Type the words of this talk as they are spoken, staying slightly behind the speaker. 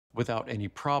without any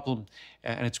problem.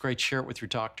 And it's great, share it with your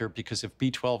doctor, because if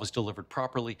B12 is delivered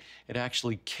properly, it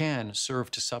actually can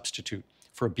serve to substitute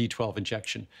for a B12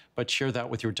 injection. But share that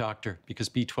with your doctor, because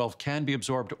B12 can be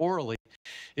absorbed orally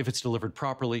if it's delivered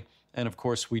properly. And of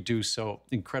course, we do so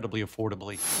incredibly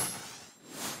affordably.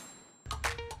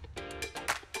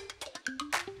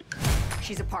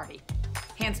 She's a party.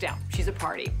 Hands down, she's a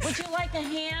party. Would you like a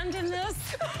hand in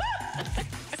this?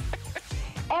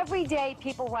 Every day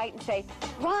people write and say,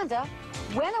 Rhonda,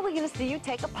 when are we going to see you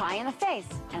take a pie in the face?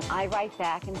 And I write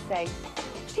back and say,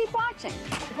 keep watching.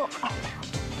 Well,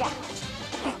 yeah.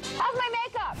 How's my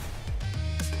makeup?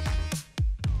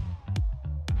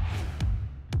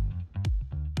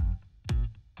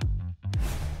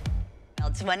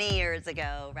 Well, 20 years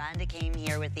ago, Rhonda came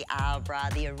here with the owl bra,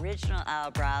 the original owl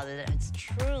bra that it's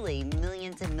truly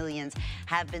millions and millions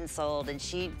have been sold, and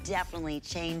she definitely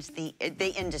changed the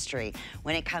industry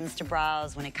when it comes to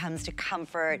bras, when it comes to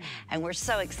comfort, and we're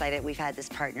so excited we've had this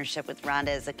partnership with Rhonda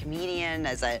as a comedian,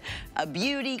 as a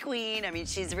beauty queen. I mean,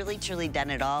 she's really truly done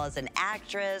it all. As an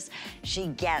actress, she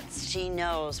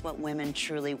knows what women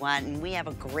truly want, and we have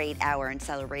a great hour in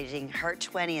celebrating her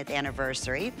 20th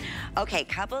anniversary. Okay,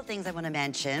 couple of things I want to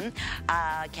mention.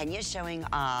 Kenya's showing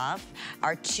off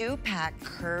our 2-pack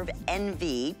Curve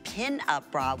Envy pin-up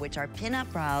bra, which our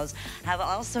pin-up bras have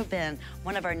also been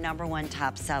one of our #1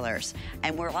 top sellers.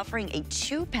 And we're offering a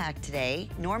 2-pack today.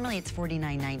 Normally it's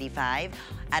 $49.95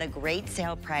 at a great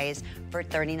sale price for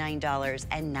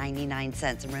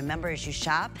 $39.99. And remember, as you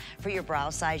shop for your bra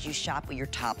size, you shop what your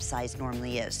top size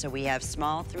normally is. So we have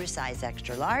small through size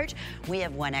extra large. We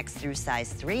have 1X through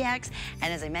size 3X.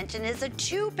 And as I mentioned, it's a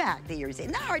 2-pack that you're using.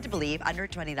 Not hard to believe, under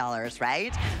 $20,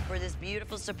 right? For this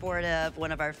beautiful, supportive,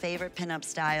 one of our favorite pinup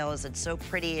styles. It's so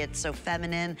pretty, it's so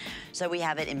feminine. So we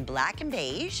have it in black and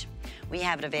beige. We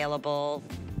have it available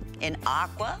in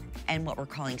aqua and what we're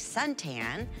calling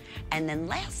suntan. And then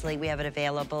lastly, we have it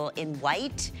available in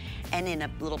white and in a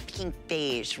little pink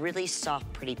beige, really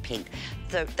soft, pretty pink.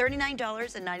 So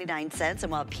 $39.99,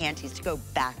 and we'll have panties to go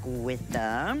back with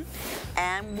them.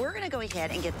 And we're gonna go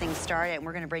ahead and get things started, and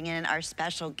we're gonna bring in our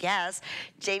special guest.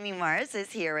 Jamie Morris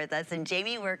is here with us, and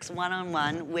Jamie works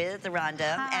one-on-one with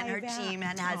Rhonda and her team,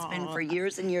 and has been for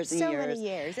years and years and years. So many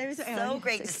years. It was so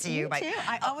great to see you. Me too.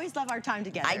 I always love our time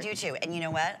together. I do too, and you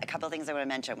know what? A couple of things I want to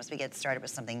mention once we get started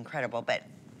with something incredible, but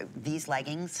these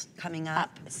leggings coming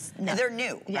up, no. They're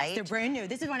new, yes, right? They're brand new.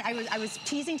 This is one I was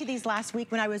teasing to these last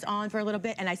week when I was on for a little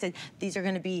bit, and I said these are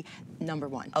going to be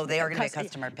 #1. Oh, they are going to be a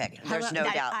customer pick. There's no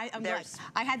doubt.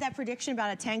 I had that prediction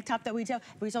about a tank top that we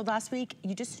sold last week.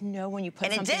 You just know when you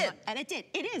put something on. And it did.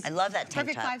 It is. I love that tank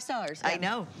top. Perfect 5 stars. I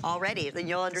know already. Then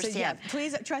you'll understand. So, yeah,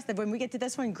 please trust that when we get to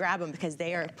this one, grab them because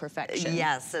they are perfection.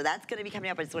 Yes. So that's going to be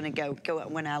coming up. I just want to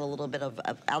went out a little bit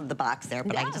out of the box there,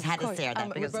 but I just had to say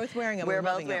that because we're both wearing them. We're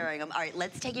both wearing them. All right.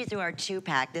 Let's take you through our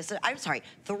 2-pack. This is, I'm sorry,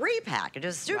 3-pack. I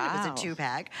just assumed it was a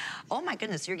 2-pack. Oh my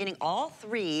goodness, you're getting all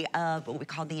 3 of what we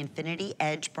call the Infinity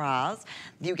Edge bras.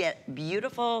 You get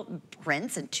beautiful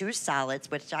prints and 2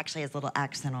 solids, which actually has a little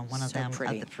accent on one of them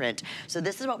of the print. So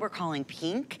this is what we're calling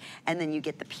pink, and then you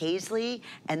get the paisley,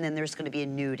 and then there's going to be a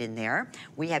nude in there.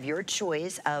 We have your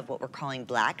choice of what we're calling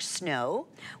black snow.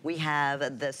 We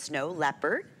have the snow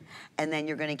leopard. And then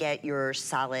you're gonna get your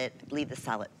solid, leave the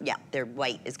solid, yeah, their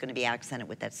white is gonna be accented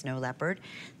with that snow leopard.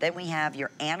 Then we have your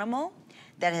animal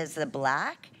that has the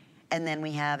black, and then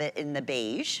we have it in the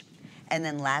beige. And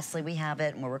then lastly, we have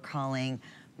it in what we're calling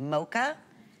mocha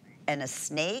and a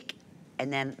snake,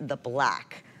 and then the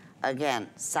black. Again,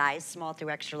 size small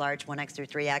through extra large, 1X through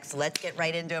 3X. So let's get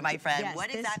right into it, my friend. Yes,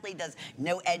 what exactly does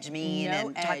no edge mean?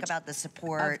 And talk about the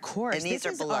support. Of course. And these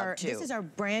are beloved too. This is our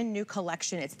brand new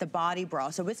collection. It's the body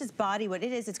bra. So this is body. What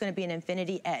it is, it's going to be an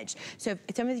infinity edge. So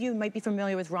if some of you might be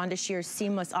familiar with Rhonda Shear's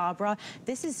seamless bra.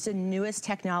 This is the newest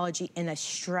technology in a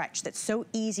stretch that's so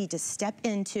easy to step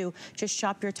into, just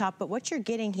shop your top. But what you're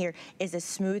getting here is a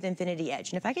smooth infinity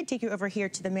edge. And if I could take you over here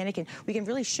to the mannequin, we can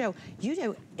really show,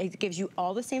 it gives you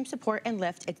all the same support and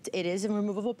lift. It is in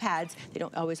removable pads. They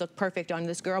don't always look perfect on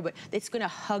this girl, but it's gonna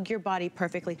hug your body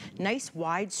perfectly. Nice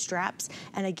wide straps.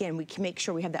 And again, we can make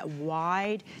sure we have that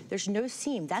wide, there's no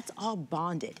seam. That's all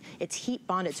bonded. It's heat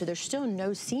bonded, so there's still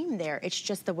no seam there. It's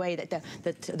just the way that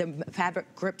the fabric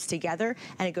grips together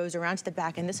and it goes around to the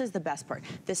back. And this is the best part,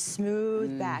 the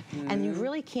smooth back. And you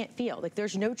really can't feel, like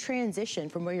there's no transition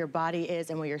from where your body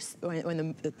is and where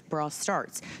when the bra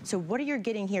starts. So what you're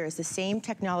getting here is the same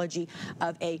technology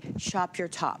of a shop your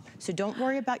top. So don't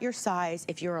worry about your size.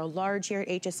 If you're a large here at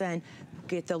HSN,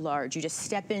 get the large. You just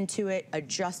step into it,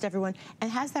 adjust everyone, and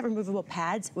it has that removable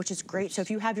pads, which is great. So if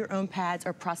you have your own pads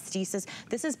or prosthesis,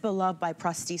 this is beloved by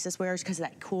prosthesis wearers because of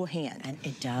that cool hand. And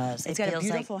it does. It's it got feels a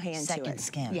beautiful like hand to second it.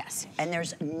 skin. Yes. And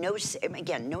there's no,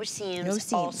 again, no seams, No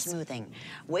seams. all smoothing.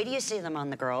 Wait till you see them on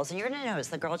the girls, and you're gonna notice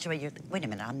the girls, wait a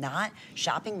minute, I'm not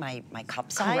shopping my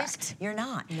cup size. Correct. You're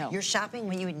not. No. You're shopping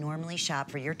when you would normally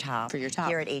shop for your top. For your top.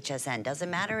 Here at HSN. Doesn't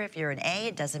matter if you're an A,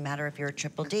 it doesn't matter if you're a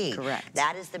triple D. Correct.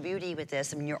 That is the beauty with this.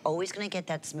 I mean, you're always gonna get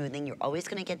that smoothing. You're always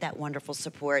gonna get that wonderful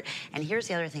support. And here's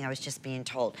the other thing I was just being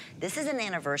told. This is an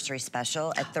anniversary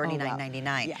special at $39.99.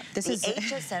 Wow. Yeah, the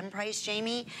HSN price,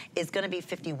 Jamie, is gonna be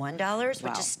 $51,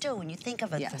 which is still, when you think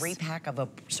of a 3-pack of a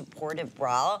supportive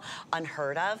bra,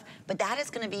 unheard of. But that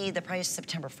is gonna be the price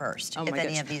September 1st, if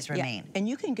any of these remain. And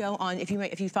you can go on, if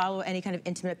you follow any kind of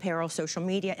intimate apparel, social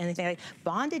media, anything like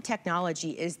bonded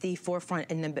technology is the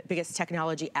forefront and the biggest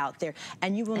technology out there.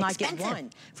 And you will not get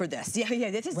one for this.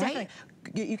 Yeah, this is definitely,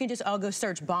 you can just all go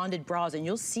search bonded bras and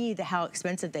you'll see how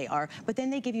expensive they are. But then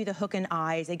they give you the hook and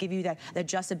eyes, they give you the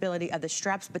adjustability of the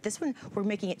straps. But this one, we're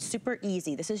making it super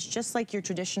easy. This is just like your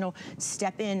traditional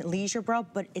step-in leisure bra,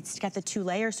 but it's got the 2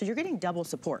 layers, so you're getting double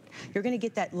support. You're gonna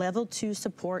get that level 2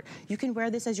 support. You can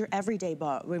wear this as your everyday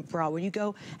bra. When you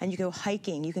go and you go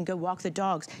hiking, you can go walk the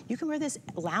dogs. You can wear this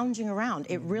lounging around.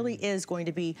 It really is going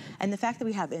to be, and the fact that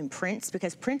we have in prints,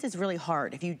 because print is really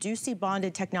hard. If you do see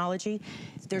bonded technology,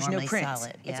 there's no print.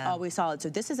 Solid, it's always solid. So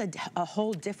this is a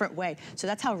whole different way. So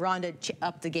that's how Rhonda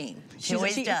upped the game. She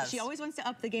always does. She always wants to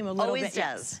up the game a little bit. Always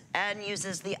does. And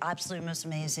uses the absolute most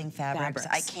amazing fabrics.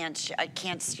 I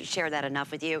can't share that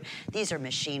enough with you. These are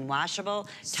machine washable,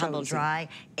 tumble dry.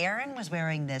 Erin was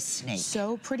wearing this snake.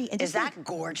 So pretty. And is that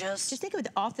gorgeous? Just think of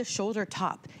the off-the-shoulder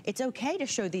top. It's okay to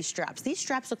show these straps. These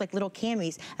straps look like little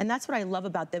camis, and that's what I love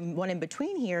about the one in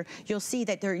between here. You'll see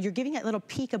that you're giving that little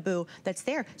peekaboo that's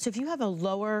there. So if you have a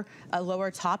lower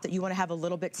top that you want to have a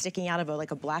little bit sticking out of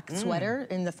like a black sweater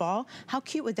in the fall, how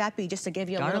cute would that be just to give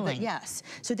you a little bit? Yes.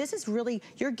 So this is really,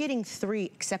 you're getting 3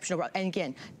 exceptional, and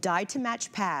again, dyed to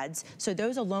match pads. So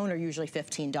those alone are usually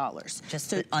 $15.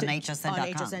 Just on HSN.com.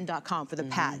 On HSN.com for the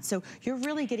pads. So you're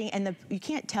really getting, and you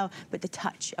can't tell, but the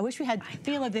touch. I wish we had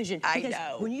feel-o-vision. I because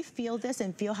know. when you feel this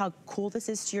and feel how cool this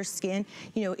is to your skin,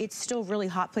 you know, it's still really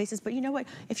hot places, but you know what?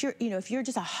 If you're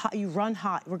just you run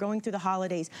hot, we're going through the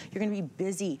holidays, you're gonna be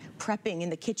busy prepping in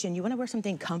the kitchen. You wanna wear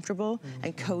something comfortable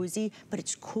and cozy, but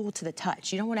it's cool to the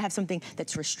touch. You don't wanna have something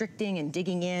that's restricting and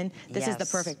digging in. This is the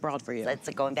perfect bra for you. It's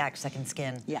going back, second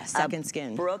skin. Yes, second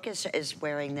skin. Brooke is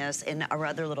wearing this in our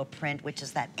other little print, which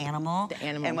is that animal. The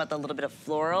animal. And with a little bit of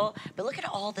floral. But look at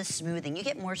all the smoothing. You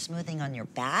get more smoothing on your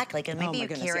back. Like, and maybe you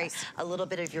carry a little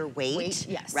bit of your weight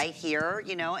right here,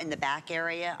 you know, in the back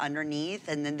area underneath.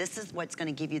 And then this is what's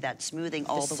gonna give you that smoothing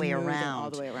all the way around. All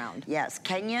the way around. Yes,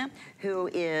 Kenya, who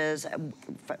is,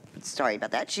 sorry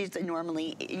about that. She's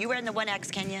normally, you were in the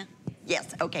 1X, Kenya?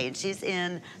 Yes, okay, and she's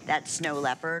in that snow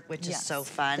leopard, which is so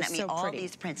fun. It's I mean, all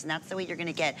these prints, and that's the way you're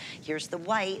gonna get. Here's the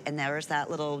white, and there's that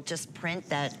little just print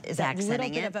that is accenting it. A little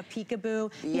bit of a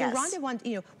peekaboo. You know, Rhonda wants,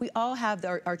 you know, we all have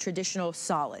our traditional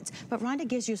solids, but Rhonda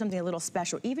gives you something a little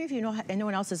special. Even if you know no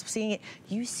one else is seeing it,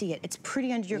 you see it. It's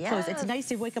pretty under your clothes. It's nice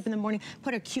to wake up in the morning,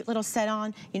 put a cute little set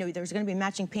on. You know, there's gonna be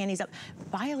matching panties up.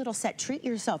 Buy a little set, treat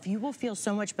yourself. You will feel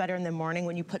so much better in the morning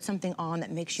when you put something on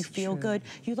that makes you feel good.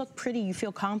 You look pretty, you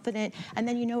feel confident, and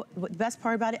then you know, the best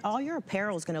part about it, all your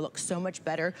apparel is gonna look so much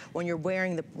better when you're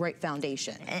wearing the right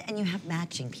foundation. And you have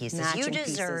matching pieces. You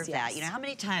deserve that. You know, how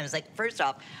many times, like, first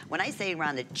off, when I say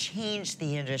Rhonda changed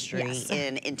the industry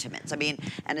in intimates, I mean,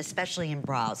 and especially in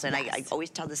bras, and I always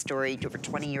tell the story, over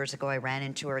 20 years ago, I ran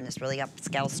into her in this really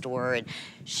upscale store, and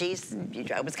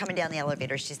I was coming down the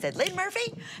elevator, she said, Lynn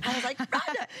Murphy? I was like,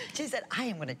 Rhonda. She said, I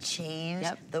am gonna change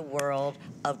the world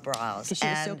of bras. She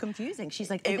was so confusing. She's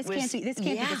like, oh, this can't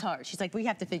be this hard. She's like, we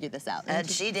have to figure this out. And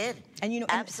she did. And you know,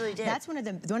 absolutely did. That's one of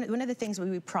the things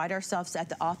we pride ourselves at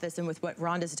the office, and with what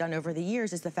Rhonda's done over the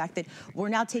years, is the fact that we're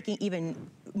now taking even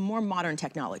more modern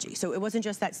technology. So it wasn't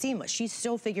just that seamless. She's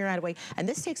still figuring out a way, and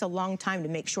this takes a long time to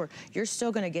make sure you're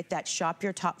still gonna get that shop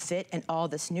your top fit and all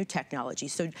this new technology.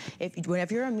 So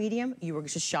whenever you're a medium, you will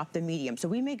just shop the medium. So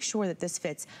we make sure that this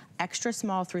fits extra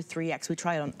small through 3X. We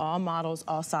try it on all models,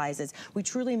 all sizes. We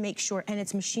truly make sure, and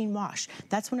it's machine wash.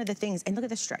 That's one of the things, and look at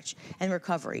the stretch and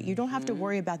recovery. You don't have to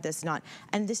worry about this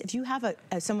and if you have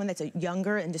someone that's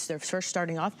younger and just they're first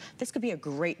starting off, this could be a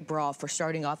great bra for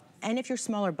starting off And if you're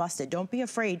smaller busted, don't be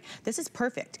afraid. This is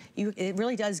perfect. It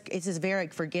really does, it's just very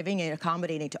forgiving and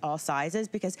accommodating to all sizes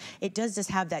because it does just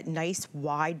have that nice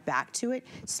wide back to it,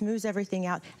 smooths everything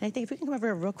out. And I think if we can come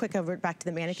over real quick over back to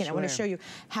the mannequin, I want to show you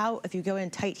how, if you go in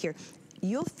tight here,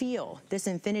 you'll feel this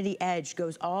infinity edge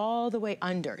goes all the way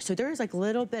under. So there's like a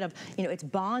little bit of, you know, it's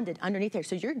bonded underneath there.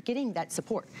 So you're getting that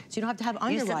support. So you don't have to have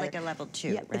underwire. You said like a level 2,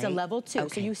 yeah, right? It's a level 2.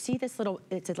 Okay. So you see this little,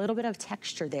 it's a little bit of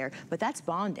texture there, but that's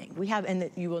bonding. We have, and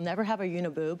you will never have a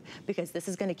uniboob because this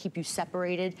is gonna keep you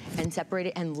separated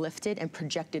and lifted and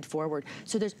projected forward.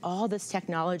 So there's all this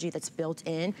technology that's built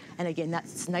in. And again,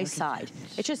 that's nice side.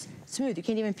 It's just smooth. You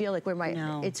can't even feel like where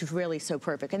it's really so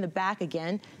perfect. And the back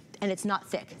again, and it's not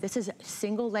thick. This is a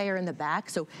single layer in the back,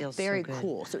 so Feels very so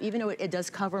cool. So even though it does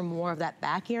cover more of that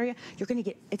back area, you're gonna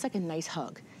get, it's like a nice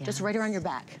hug, just right around your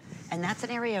back. And that's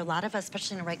an area a lot of us,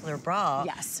 especially in a regular bra,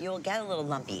 you'll get a little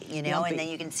lumpy, you know? And then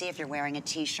you can see if you're wearing a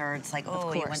t-shirt, it's like,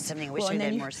 oh, you want something, I wish you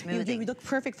had more smoothing. You look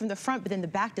perfect from the front, but then the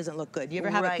back doesn't look good. You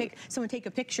ever have someone take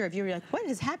a picture of you, you're like, what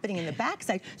is happening in the back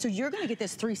side? So you're gonna get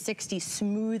this 360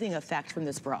 smoothing effect from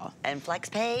this bra. And flex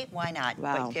pay, why not?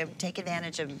 Wow. But take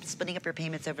advantage of splitting up your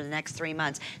payments over the next 3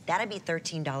 months. That'd be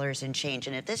 $13 and change.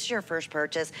 And if this is your first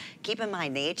purchase, keep in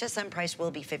mind the HSN price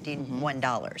will be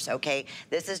 $51, okay?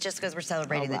 This is just because we're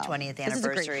celebrating the 20th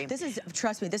anniversary. This is,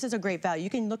 trust me, this is a great value. You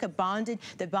can look at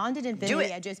the bonded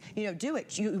infinity edges, you know, do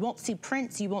it. You won't see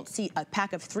prints, you won't see a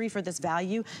pack of 3 for this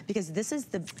value because this is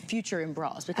the future in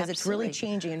bras because it's really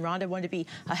changing. And Rhonda wanted to be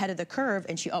ahead of the curve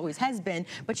and she always has been,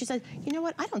 but she said, you know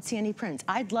what, I don't see any prints.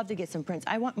 I'd love to get some prints.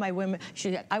 I want my women,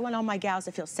 I want all my gals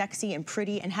to feel sexy and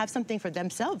pretty and have something for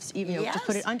themselves, even you know, to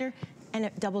put it under. And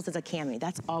it doubles as a cami.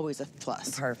 That's always a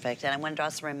plus. Perfect. And I wanted to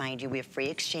also remind you, we have free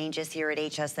exchanges here at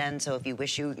HSN. So if you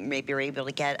wish you maybe are able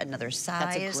to get another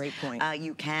size, that's a great point.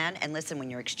 You can. And listen, when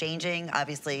you're exchanging,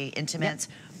 obviously intimates,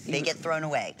 they get thrown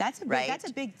away. That's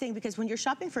a big thing because when you're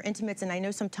shopping for intimates, and I know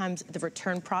sometimes the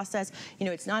return process, you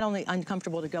know, it's not only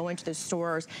uncomfortable to go into the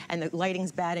stores and the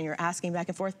lighting's bad and you're asking back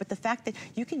and forth, but the fact that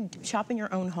you can shop in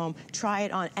your own home, try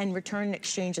it on, and return and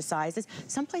exchange the sizes.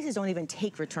 Some places don't even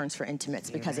take returns for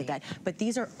intimates because of that. But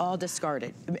these are all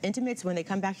discarded. Intimates, when they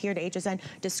come back here to HSN,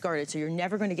 discarded. So you're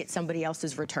never going to get somebody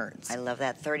else's returns. I love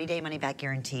that. 30-day money-back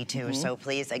guarantee, too. So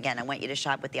please, again, I want you to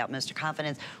shop with the utmost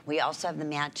confidence. We also have the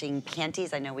matching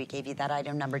panties. I know we gave you that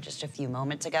item number just a few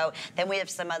moments ago. Then we have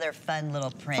some other fun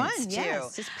little prints, too.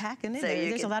 Yes, just packing in so there. You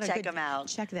There's can a lot of check them out.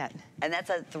 Check that. And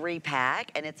that's a 3-pack,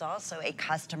 and it's also a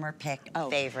customer pick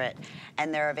favorite.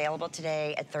 And they're available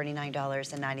today at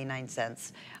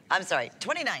 $39.99. I'm sorry,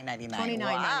 $29.99.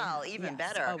 Wow, even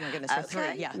better. Oh my goodness.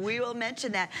 Okay, we will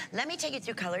mention that. Let me take you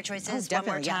through color choices one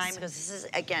more time because this is,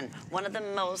 again, one of the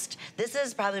most, this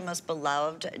is probably the most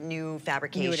beloved new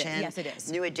fabrication. Yes, it is.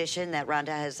 New addition that Rhonda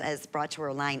has brought to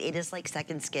her line. It is like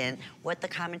second skin. What the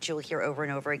comment you'll hear over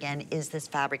and over again is this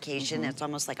fabrication. It's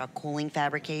almost like a cooling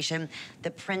fabrication.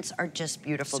 The prints are just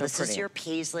beautiful. So this pretty. is your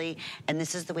paisley, and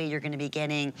this is the way you're going to be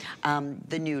getting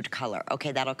the nude color.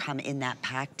 Okay, that'll come in that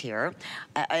pack here.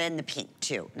 And the pink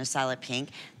too, the solid pink.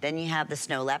 Then you have the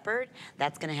snow leopard.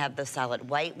 That's gonna have the solid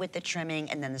white with the trimming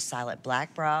and then the solid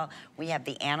black bra. We have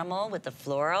the animal with the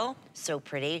floral, so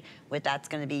pretty. That's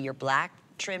gonna be your black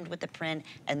trimmed with the print,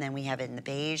 and then we have it in the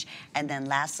beige. And then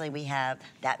lastly, we have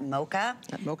that mocha.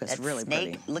 That mocha's really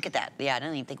snake. pretty. Look at that. Yeah, I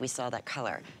don't even think we saw that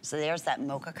color. So there's that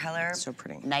mocha color. So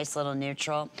pretty. Nice little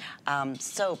neutral.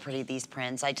 So pretty, these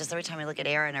prints. Every time I look at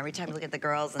Erin, every time I look at the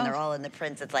girls, and they're all in the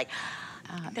prints, it's like,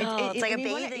 it's like a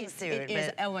bathing suit. It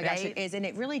is, oh my gosh, it is. And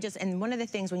it really just, and one of the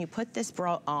things when you put this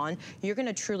bra on, you're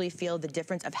gonna truly feel the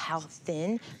difference of how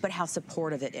thin, but how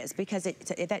supportive it is. Because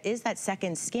that is that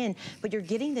second skin, but you're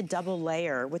getting the double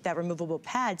layer with that removable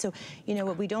pad. So, you know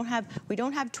what, we don't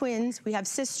have twins, we have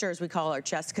sisters, we call our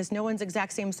chests, because no one's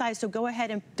exact same size. So go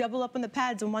ahead and double up on the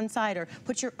pads on one side, or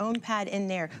put your own pad in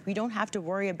there. We don't have to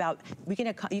worry about,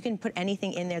 you can put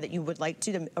anything in there that you would like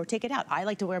to, or take it out. I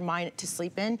like to wear mine to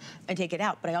sleep in and take it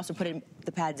out, but I also put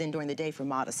the pads in during the day for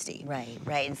modesty. Right.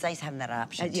 And it's nice having that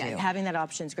option too. Yeah, having that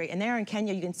option is great. And there in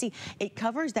Kenya, you can see it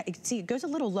covers that. See, it goes a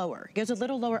little lower. It goes a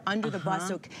little lower under the bust.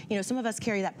 So you know, some of us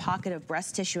carry that pocket of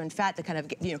breast tissue and fat that kind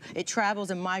of, you know, it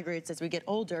travels and migrates as we get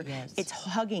older. Yes. It's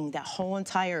hugging that whole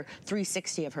entire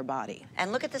 360 of her body.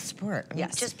 And look at the support. I mean,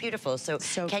 it's just beautiful. So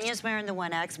Kenya's wearing the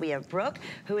 1X. We have Brooke,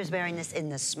 who is wearing this in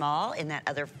the small, in that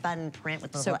other fun print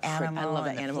with the little animal. I love that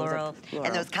and the animal. floral.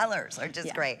 And those colors are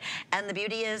just great. And the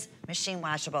beauty is machine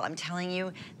washable. I'm telling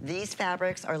you, these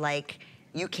fabrics are like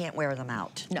you can't wear them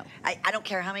out. No. I don't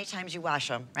care how many times you wash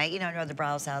them, right? You know the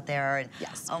bras out there, and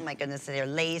yes. Oh my goodness, they're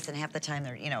lace, and half the time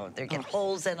they're, they're getting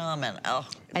holes in them, and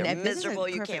they're miserable.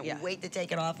 You can't wait to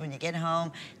take it off when you get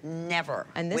home. Never.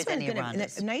 And this with any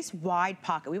Rhondas. A nice wide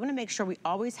pocket. We want to make sure we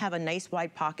always have a nice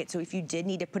wide pocket, so if you did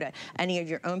need to put any of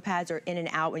your own pads or in and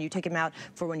out when you take them out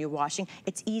for when you're washing,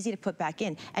 it's easy to put back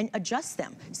in. And adjust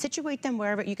them. Situate them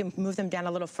wherever. You can move them down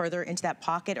a little further into that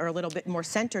pocket or a little bit more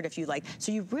centered if you like.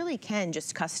 So you really can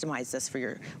just customize this for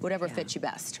your whatever fits you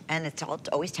best. And it's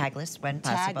always tagless when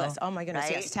possible. Tagless. Oh my goodness,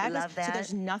 right? yes, tagless. Love that. So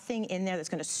there's nothing in there that's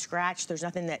going to scratch. There's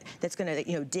nothing that's going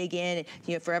to dig in.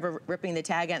 Forever ripping the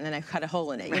tag out and then I cut a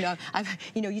hole in it.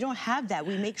 You don't have that.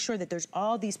 We make sure that there's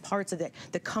all these parts of it.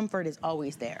 The comfort is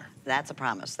always there. That's a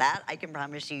promise. That I can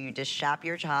promise you. You just shop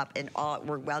your shop, and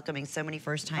we're welcoming so many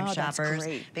first-time shoppers. That's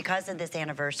great. Because of this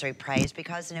anniversary price,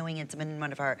 because knowing it's been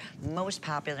one of our most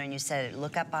popular, and you said it,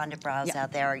 look up bonded bras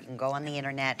out there. You can go on the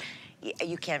internet.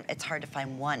 You can't. It's hard to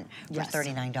find one for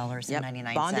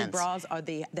 $39.99.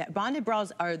 Bonded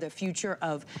bras are the future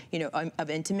of of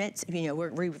intimates.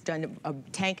 We've done a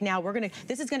tank now.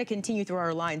 This is gonna continue through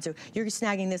our line. So you're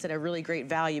snagging this at a really great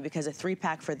value because a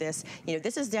 3-pack for this.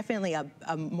 This is definitely a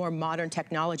more modern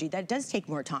technology that does take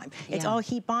more time. It's all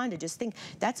heat bonded. Just think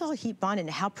that's all heat bonded,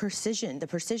 and how the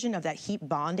precision of that heat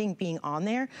bonding being on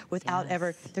there without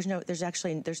ever. There's no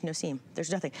seam.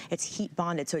 There's nothing. It's heat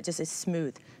bonded, so it just is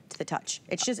smooth to the touch.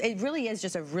 It really is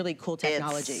just a really cool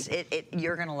technology.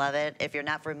 You're gonna love it. If you're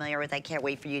not familiar with it, I can't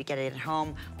wait for you to get it at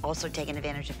home. Also taking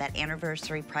advantage of that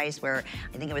anniversary price where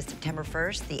I think it was September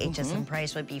 1st, the HSN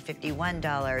price would be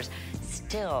 $51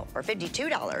 still, or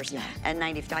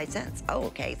 $52.95. Oh,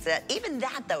 okay. So even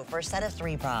that though, for a set of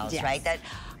 3 bras, right? That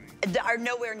are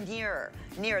nowhere near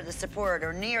the support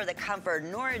or near the comfort,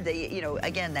 nor the,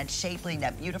 again, that shaping,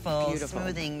 that beautiful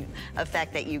smoothing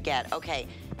effect that you get. Okay,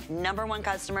 #1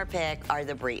 customer pick are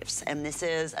the briefs. And this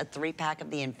is a 3-pack of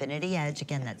the Infinity Edge.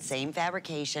 Again, that same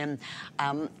fabrication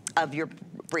of your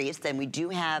briefs. Then we do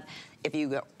have, if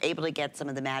you are able to get some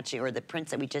of the matching or the prints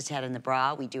that we just had in the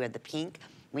bra, we do have the pink,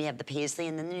 we have the paisley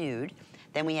and the nude.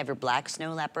 Then we have your black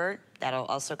snow leopard. That'll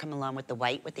also come along with the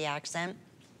white with the accent.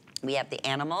 We have the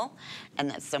animal, and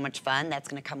that's so much fun. That's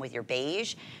gonna come with your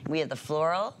beige. We have the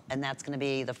floral, and that's gonna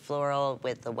be the floral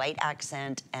with the white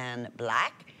accent and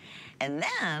black. And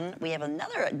then we have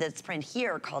this print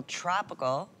here called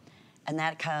Tropical, and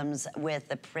that comes with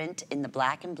the print in the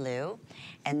black and blue.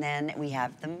 And then we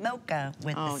have the mocha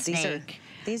with the snake.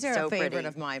 These are a favorite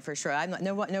of mine for sure.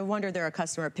 No wonder they're a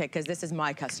customer pick because this is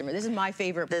my customer. This is my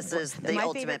favorite. This is the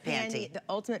ultimate panty. The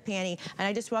ultimate panty. And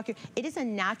I just walk you. It is a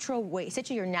natural waist,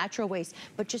 such your natural waist,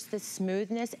 but just the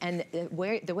smoothness and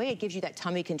the way it gives you that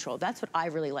tummy control. That's what I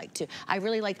really like too. I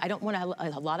don't want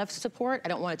a lot of support. I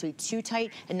don't want it to be too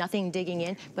tight and nothing digging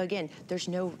in. But again, there's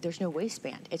no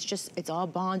waistband. It's all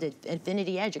bonded.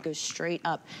 Infinity Edge. It goes straight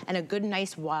up and a good,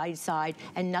 nice wide side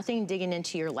and nothing digging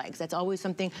into your legs. That's always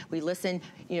something we listen.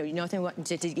 Nothing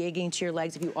to digging into your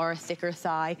legs if you are a thicker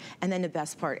thigh. And then the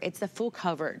best part, it's the full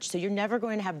coverage. So you're never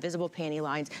going to have visible panty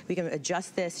lines. We can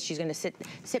adjust this. She's going to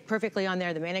sit perfectly on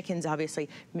there. The mannequin's obviously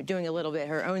doing a little bit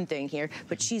her own thing here,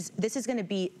 but this is going to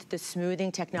be the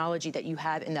smoothing technology that you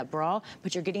have in that bra,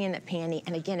 but you're getting in that panty,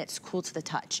 and again, it's cool to the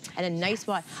touch. And a nice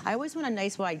wide. I always want a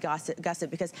nice wide gusset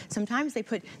because sometimes they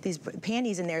put these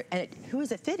panties in there, and who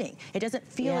is it fitting? It doesn't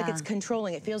feel like it's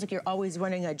controlling. It feels like you're always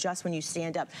wanting to adjust when you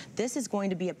stand up. This is going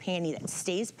to be a panty that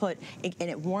stays put and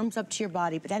it warms up to your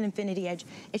body, but that Infinity Edge,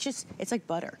 it's like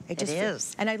butter. It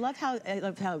is. And I love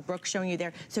how Brooke's showing you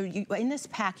there. So in this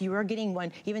pack, you are getting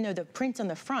one, even though the print's on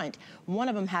the front, one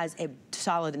of them has a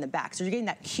solid in the back. So you're getting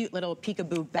that cute little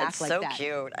peekaboo back like that. That's so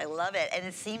cute. I love it. And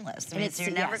it's seamless. So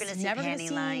you're never going to see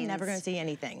panty lines. Never going to see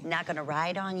anything. Not going to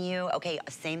ride on you. Okay,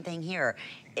 same thing here.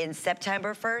 In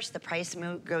September 1st, the price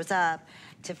goes up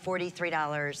to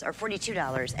 $43 or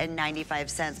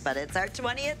 $42.95, but it's our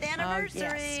 20th anniversary.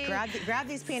 Yes, grab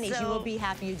these panties. You will be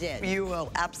happy you did. You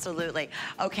will, absolutely.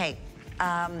 Okay,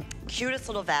 cutest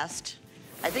little vest.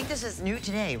 I think this is new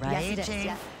today, right? Yes, it is.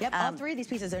 Yeah. Yep, all 3 of these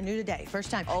pieces are new today.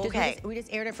 First time. Okay. We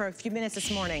just aired it for a few minutes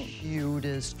this morning.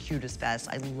 Cutest vest.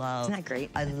 I love. Isn't that great?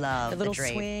 I love the little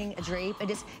drape. swing, a drape.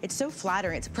 It's so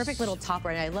flattering. It's a perfect little topper,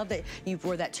 and I love that you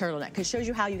wore that turtleneck because it shows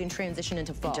you how you can transition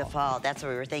into fall. That's what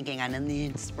we were thinking. And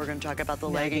then we're going to talk about the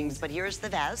leggings. But here's the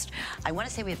vest. I want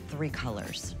to say we have 3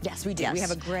 colors. Yes, we do. Yes. We have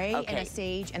a gray and a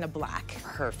sage and a black.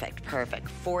 Perfect.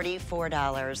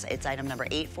 $44. It's item number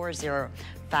 840.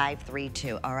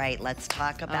 532. All right, let's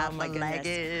talk about the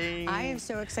leggings. I am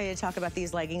so excited to talk about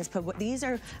these leggings. But these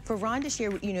are, for Rhonda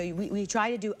Shear, you know, we try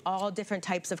to do all different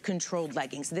types of controlled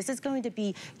leggings. This is going to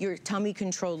be your tummy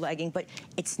controlled legging, but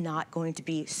it's not going to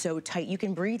be so tight. You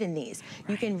can breathe in these.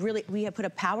 Right. You can really, we have put a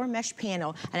power mesh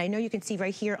panel, and I know you can see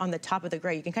right here on the top of the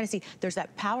gray, you can kind of see there's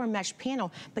that power mesh panel,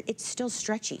 but it's still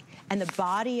stretchy. And the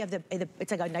body of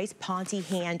it's like a nice Ponte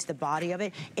hand to the body of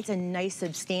it. It's a nice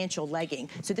substantial legging.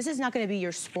 So this is not going to be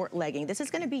your sport legging. This is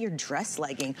going to be your dress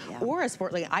legging or a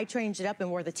sport legging. I changed it up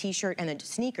and wore the t-shirt and the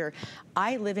sneaker.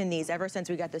 I live in these ever since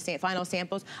we got the final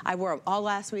samples. I wore them all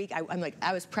last week.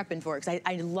 I was prepping for it because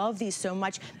I love these so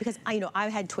much because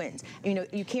I've had twins. You know,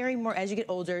 you carry more as you get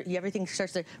older. Everything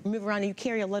starts to move around and you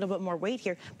carry a little bit more weight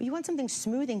here. But you want something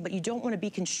smoothing, but you don't want to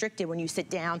be constricted when you sit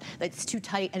down. It's too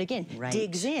tight. And again,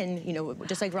 digs in. You know,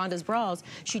 just like Rhonda's bras,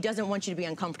 she doesn't want you to be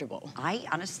uncomfortable. I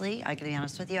honestly, I can be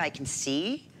honest with you, I can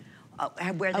see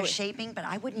where they're shaping, but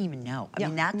I wouldn't even know. I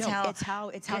mean, that's how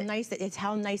it's how nice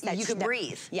that you can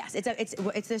breathe. Yes,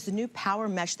 it's this new power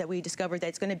mesh that we discovered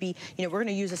that's going to be, you know, we're going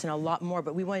to use this in a lot more,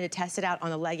 but we wanted to test it out on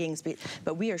the leggings,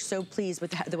 but we are so pleased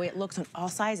with the way it looks on all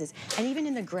sizes. And even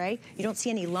in the gray, you don't see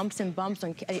any lumps and bumps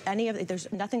on any of it.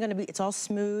 There's nothing going to be, it's all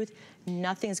smooth.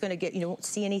 Nothing's going to get, you won't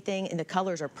see anything, and the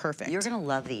colors are perfect. You're going to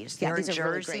love these. Yeah, they're these a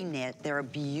are really jersey great. knit. They're a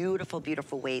beautiful,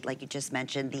 beautiful weight, like you just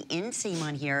mentioned. The inseam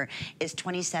on here is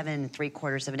 27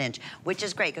 3/4 of an inch, which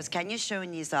is great because Kenya's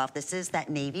showing these off. This is that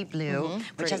navy blue,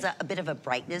 which has a bit of a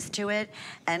brightness to it.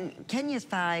 And Kenya's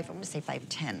I'm going to say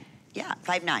 5'10". Yeah,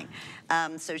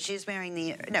 5'9". So she's wearing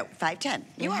the, no, 5'10".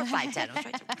 You are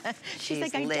 5'10". She's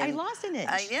like, I lost an inch.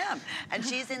 I am. And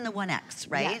she's in the 1X,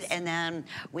 right? Yes. And then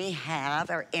we have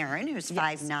our Erin, who's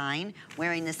 5'9",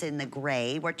 wearing this in the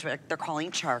gray, which they're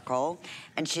calling charcoal.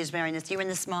 And she's wearing this. You're in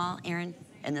the small, Erin?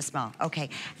 In the small, okay.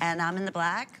 And I'm in the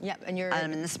black. Yep, and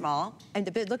I'm in the small. And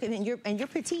look, you're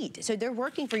petite, so they're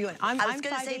working for you. And I'm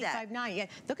 5'8", 5'9". Yeah,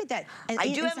 look at that. And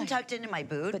I do have them tucked into my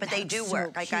boot, but they do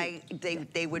work. So like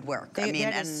they would work. I mean,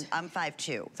 and I'm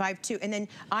 5'2". 5'2", and then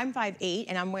I'm 5'8",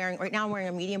 and I'm wearing right now. I'm wearing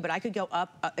a medium, but I could go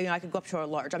up. I could go up to a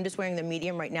large. I'm just wearing the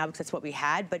medium right now because that's what we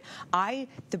had. But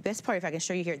the best part, if I can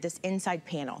show you here, this inside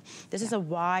panel. This is a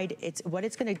wide. What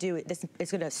it's going to do.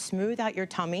 It's going to smooth out your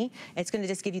tummy. It's going to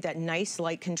just give you that nice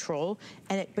light control,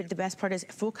 but the best part is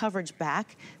full coverage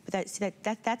back. But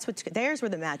that's there's where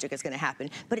the magic is going to happen.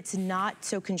 But it's not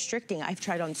so constricting. I've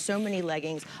tried on so many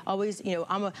leggings. Always, you know,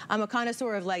 I'm a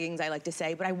connoisseur of leggings, I like to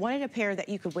say. But I wanted a pair that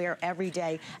you could wear every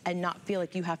day and not feel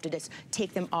like you have to just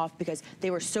take them off because they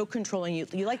were so controlling.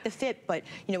 You like the fit, but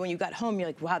you know when you got home, you're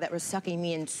like, wow, that was sucking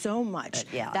me in so much.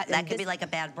 Yeah, that could be like a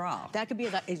bad bra. That could be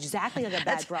exactly like a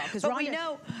bad bra. But we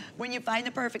know when you find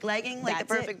the perfect legging, like the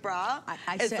perfect bra,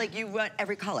 it's like you want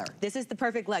every color. This is the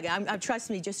perfect legging. Trust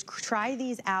me, just try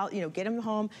these out. You know, get them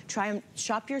home. Try them.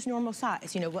 Shop your normal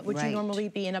size. You know, what would you normally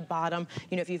be in a bottom?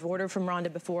 You know, if you've ordered from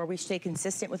Rhonda before, we stay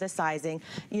consistent with the sizing.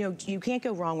 You know, you can't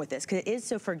go wrong with this because it is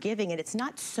so forgiving and it's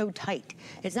not so tight.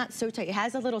 It's not so tight. It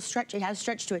has a little stretch. It has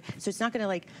stretch to it, so it's not going to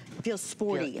like feel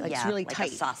sporty. Like it's really like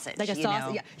tight. A sausage. Like a sausage.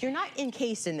 Know? Yeah. You're not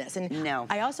encased in this. And no.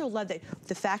 I also love that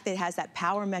the fact that it has that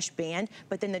power mesh band,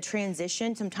 but then the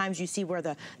transition. Sometimes you see where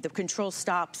the control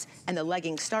stops and the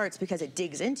legging starts because it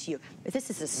digs into you. But this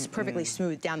is perfectly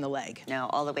smooth down the leg. No,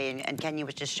 all the way. And Kenya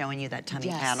was just showing you that tummy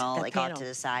panel, like off to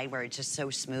the side where it's just so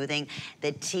smoothing.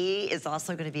 The tee is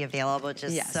also going to be available,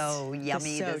 just so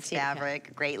yummy, this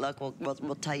fabric. Great look.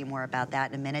 We'll tell you more about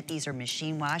that in a minute. These are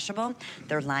machine washable.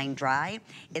 They're line dry.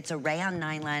 It's a rayon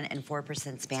nylon and 4%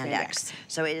 spandex.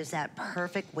 So it is that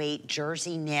perfect weight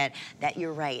jersey knit that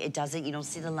you're right. It doesn't, you don't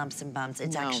see the lumps and bumps.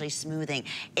 It's actually smoothing.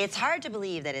 It's hard to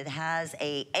believe that it has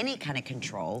any kind of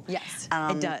control. Yes,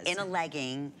 it does. In a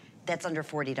legging that's under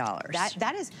 $40.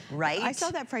 That is right. I saw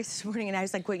that price this morning, and I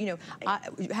was like, well, you know,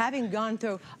 having gone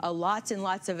through lots and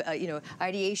lots of you know,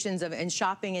 ideations of and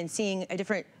shopping and seeing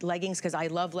different leggings because I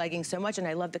love leggings so much and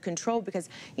I love the control because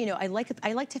you know I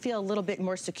like to feel a little bit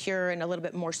more secure and a little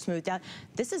bit more smoothed out.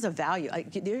 This is a value.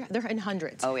 They're in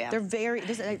hundreds. Oh yeah. They're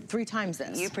this is 3 times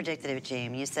this. You predicted it,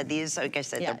 Jamie. You said these. Like I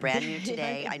said, they're brand new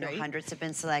today. I know hundreds have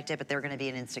been selected, but they're going to be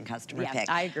an instant customer pick.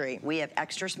 I agree. We have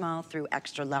extra small through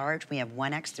extra large. We have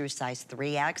 1X through size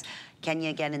 3X. Kenya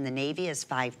again in the navy is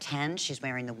 5'10". She's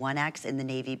wearing the 1X in the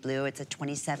navy blue. It's a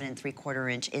 27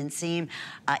 3/4 inch inseam.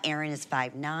 Erin is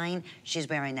 5'9". She's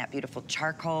wearing that beautiful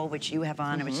charcoal, which you have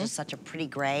on, which is such a pretty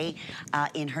gray,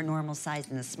 in her normal size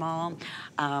in the small.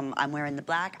 I'm wearing the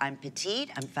black. I'm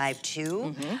petite. I'm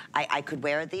 5'2". I could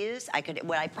wear these.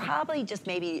 I probably just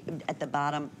maybe at the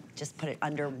bottom just put it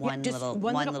under one just little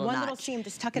one little notch. seam.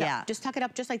 Just tuck it up. Just tuck it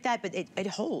up just like that. But it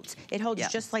holds. It holds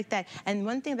just like that. And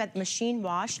one thing about machine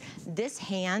wash, this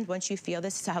hand, once you feel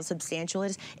this, how substantial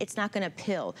it is, it's not going to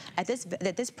pill. At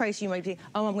this price, you might be,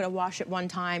 oh, I'm going to wash it one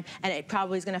time, and it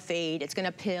probably is going to fade. It's going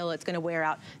to pill. It's going to wear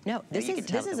out. No, this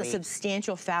is a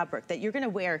substantial fabric that you're going to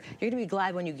wear. You're going to be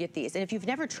glad when you get these. And if you've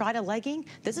never tried a legging,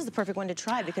 this is the perfect one to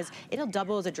try because it'll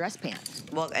double as a dress pant.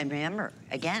 Well, and remember,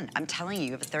 again, I'm telling you,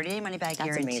 you have a 30-day money-back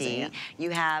guarantee. Amazing, You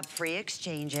have free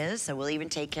exchanges, so we'll even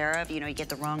take care of, you know, you get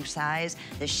the wrong size,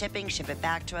 the shipping, ship it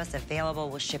back to us. Available,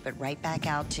 we'll ship it right back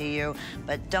out to you.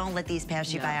 But don't let these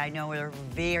pass you by. I know they're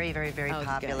very, very, very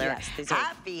popular. Yes,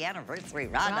 Happy anniversary,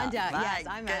 Rhonda. Yes,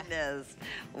 My goodness.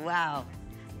 Wow.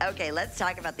 Okay, let's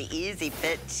talk about the Easy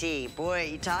Fit Tee. Boy,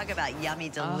 you talk about yummy,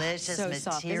 delicious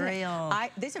material.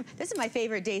 This is my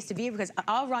favorite days to be because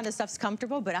all Rhonda stuff's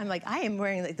comfortable, but I'm like, I am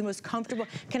wearing like the most comfortable.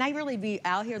 Can I really be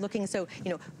out here looking so,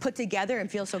 you know, put together and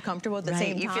feel so comfortable at the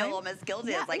same time? You feel almost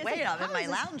guilty. It's like, wait, I'm in my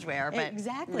loungewear. But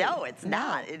exactly. No, it's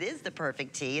not. It is the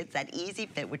perfect tee. It's that Easy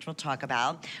Fit, which we'll talk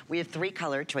about. We have 3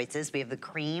 color choices. We have the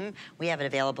cream. We have it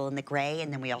available in the gray,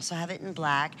 and then we also have it in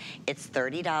black. It's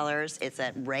 $30. It's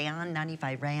at rayon,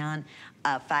 95 rayon.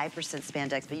 5%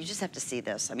 spandex, but you just have to see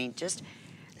this. I mean, just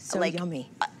so like,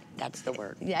 yummy. That's the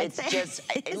word. Yeah, it's just,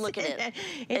 look at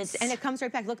it. And it comes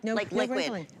right back. Look, no, like no liquid.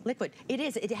 wrinkling. Liquid. It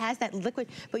is. It has that liquid.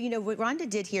 But you know what Rhonda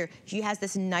did here? She has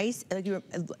this nice,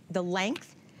 the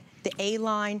length, the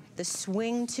A-line, the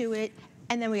swing to it.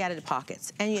 And then we added the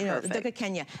pockets. And you know, look at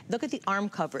Kenya. Look at the arm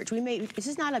coverage. This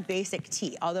is not a basic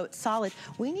tee, although it's solid.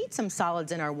 We need some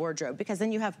solids in our wardrobe because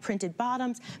then you have printed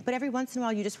bottoms, but every once in a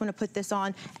while you just want to put this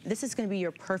on. This is going to be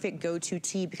your perfect go-to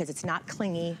tee because it's not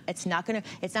clingy. It's not going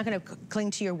to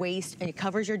cling to your waist, and it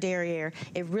covers your derriere.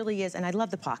 It really is, and I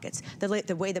love the pockets.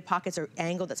 The way the pockets are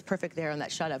angled, that's perfect there on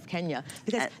that shot of Kenya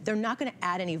because they're not going to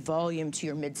add any volume to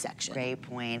your midsection. Great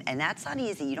point. And that's not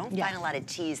easy. You don't find a lot of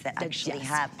tees that actually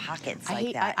have pockets like that.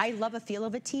 I love a feel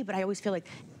of a tee, but I always feel like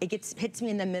it hits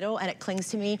me in the middle and it clings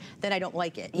to me, then I don't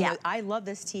like it. You know, I love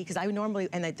this tee because I normally,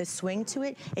 and the swing to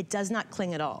it, it does not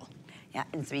cling at all. Yeah,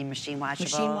 and it's machine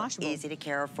washable, easy to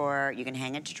care for. You can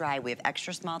hang it to dry. We have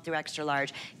extra small through extra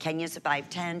large. Kenya's a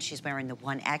 5'10". She's wearing the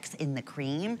 1X in the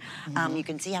cream. You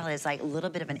can see how it is like a little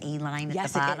bit of an A-line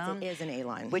at the bottom. Yes, it is an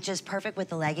A-line. Which is perfect with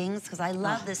the leggings because I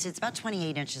love this. It's about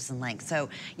 28 inches in length, so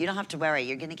you don't have to worry.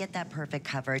 You're going to get that perfect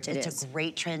coverage. It's a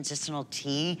great transitional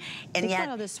tee, and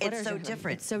yet it's so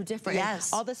different. It's so different.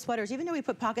 Yes. All the sweaters, even though we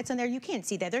put pockets on there, you can't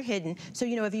see that. They're hidden. So,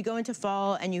 you know, if you go into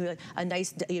fall and you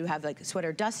have like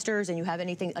sweater dusters and you have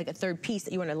anything like a third piece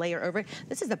that you want to layer over it,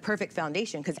 this is the perfect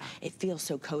foundation because it feels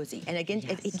so cozy. And again,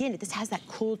 this has that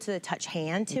cool to the touch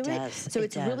hand to it. So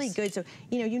it's really good. So,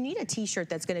 you know, you need a t-shirt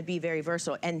that's going to be very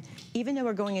versatile. And even though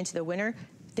we're going into the winter,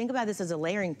 think about this as a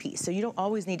layering piece. So you don't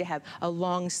always need to have a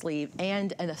long sleeve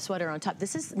and a sweater on top.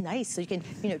 This is nice. So you can,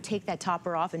 you know, take that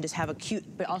topper off and just have a cute,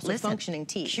 but also functioning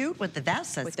tee. Cute with the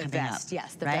vest that's coming up.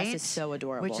 Yes, the vest is so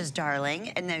adorable. Which is darling.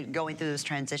 And then going through this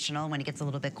transitional, when it gets a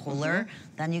little bit cooler,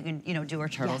 then you can, you know, do a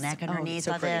turtleneck underneath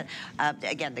of it.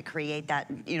 Again, to create that,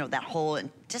 you know, that whole,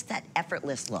 just that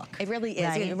effortless look. It really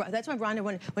is. Right? That's why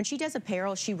Rhonda, when she does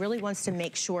apparel, she really wants to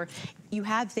make sure you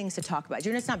have things to talk about.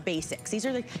 It's not basics. These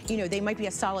are the, you know, they might be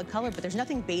a solid color, but there's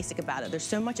nothing basic about it. There's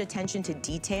so much attention to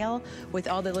detail with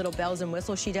all the little bells and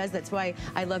whistles she does. That's why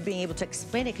I love being able to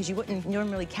explain it because you wouldn't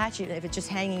normally catch it if it's just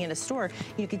hanging in a store.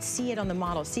 You could see it on the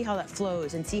model, see how that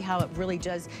flows and see how it really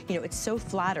does, you know, it's so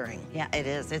flattering. Yeah, it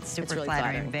is. It's super really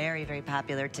flattering. Very, very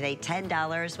popular today.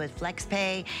 $10 with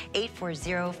FlexPay,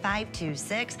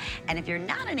 840-526. And if you're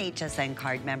not an HSN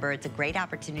card member, it's a great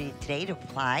opportunity today to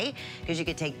apply because you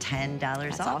could take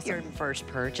 $10 off your first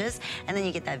purchase. And then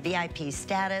you get that VIP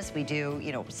status. We do,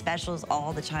 you know, specials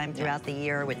all the time throughout the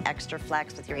year with extra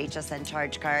flex with your HSN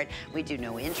charge card. We do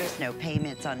no interest, no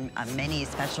payments on many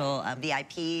special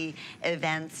VIP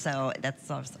events. So that's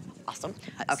awesome.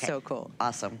 Okay. So cool.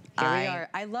 Awesome. Here we are.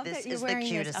 I love that you're wearing this.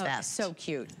 This is the cutest vest. So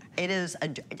cute. It is.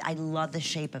 I love the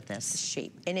shape of this.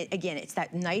 Shape. And again, it's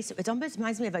that nice, it almost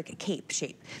reminds me of like a cape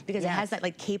shape because it has that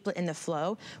like capelet in the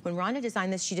flow. When Rhonda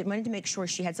designed this, she wanted to make sure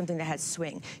she had something that has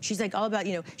swing. She's like all about,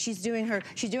 you know, she's doing her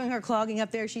clogging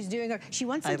up there. She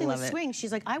wants something with swing.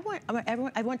 She's like, I want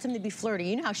something to be flirty.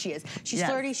 You know how she is. She's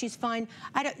flirty. She's fine.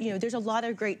 You know, there's a lot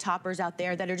of great toppers out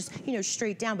there that are just, you know,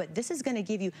 straight down. But this is going to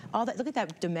give you all that. Look at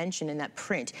that dimension and that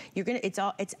print. It's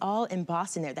all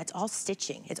embossed in there. That's all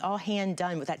stitching. It's all hand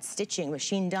done with that stitching,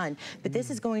 machine done. But this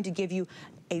is going to give you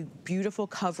a beautiful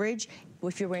coverage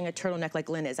if you're wearing a turtleneck like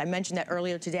Lynn is. I mentioned that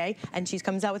earlier today, and she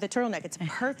comes out with a turtleneck. It's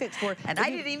perfect for. And I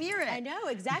didn't even hear it. I know,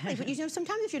 exactly. But you know,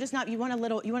 sometimes if you're just not, you want a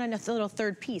little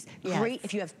third piece. Yes. Great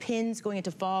if you have pins going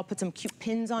into fall, put some cute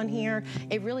pins on here.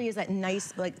 It really is that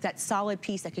nice, like that solid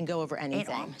piece that can go over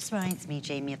anything. It almost reminds me,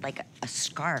 Jamie, of like a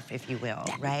scarf, if you will,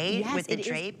 right? Yes, with the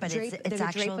drape, but it's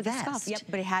actual vest. Yep,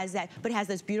 but it has that, but it has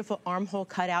this beautiful armhole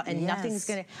cutout, and nothing's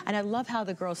gonna. And I love how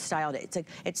the girls styled it.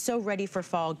 It's so ready for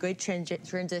fall. Good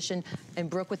transition, and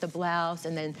Brooke with the blouse,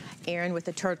 and then Erin with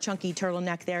the chunky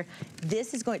turtleneck there.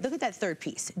 This is going. Look at that third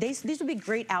piece. These would be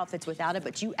great outfits without it,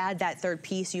 but you add that third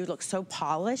piece, you look so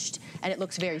polished, and it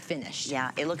looks very finished.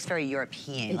 Yeah, it looks very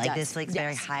European. Like this looks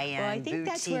very high end. Well, I think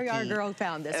that's where our girl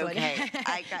found this one. Okay,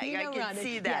 I can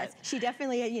see that. Yes, she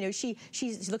definitely, you know, she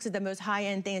looks at the most high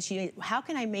end thing, and how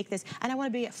can I make this? And I want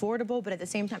to be affordable, but at the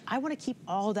same time, I want to keep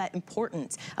all that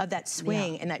importance of that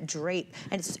swing and that drape,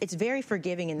 and it's very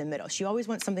forgiving in the middle. She always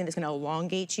wants something that's going to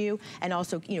elongate you and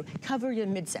also, you know, cover your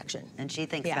midsection. And she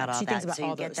thinks about all that. Thinks about so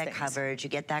you get that coverage, you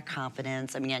get that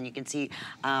confidence. I mean, again, you can see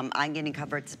I'm getting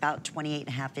covered. It's about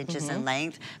 28.5 inches in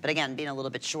length, but again, being a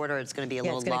little bit shorter, it's going to be a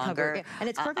little longer. And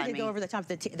it's perfect to go over the top of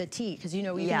the tee, because you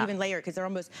know you can even layer it, because they're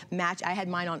almost match. I had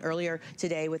mine on earlier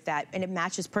today with that, and it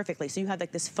matches perfectly. So you have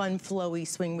like this fun, flowy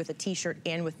swing with the t-shirt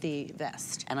and with the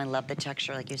vest. And I love the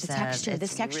texture, like you said.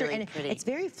 This texture, really and pretty. it's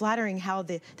very flattering how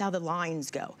the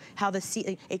lines go, how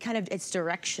it's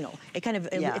directional. It kind of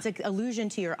it's an illusion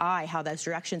to your eye how those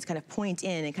directions kind of point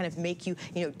in and kind of make you,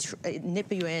 you know,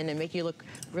 nip you in and make you look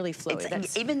really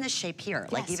flowy. Even the shape here,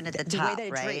 like even at the top, way that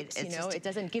it right? Drapes, you know, it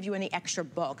doesn't give you any extra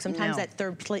bulk. Sometimes that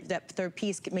third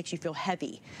piece makes you feel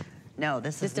heavy. No,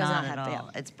 this does not at all.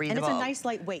 It's breathable. And it's a nice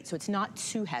light weight, so it's not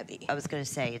too heavy. I was going to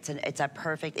say, it's a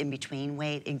perfect in-between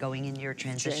weight in going into your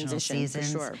transitional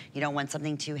seasons. For sure. You don't want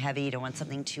something too heavy, you don't want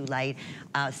something too light.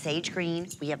 Sage green,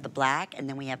 we have the black, and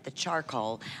then we have the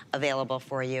charcoal available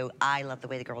for you. I love the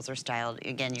way the girls are styled.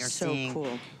 Again, you're seeing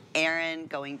cool. Erin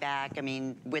going back, I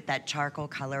mean, with that charcoal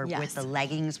color, with the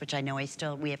leggings, which I know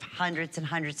we have hundreds and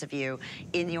hundreds of you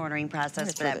in the ordering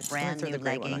process for that brand new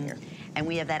legging. And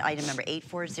we have that item number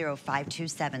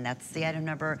 840527. That's the item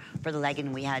number for the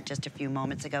legging we had just a few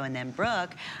moments ago. And then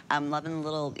Brooke, I'm loving the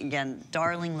little, again,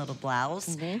 darling little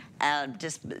blouse.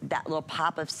 Just that little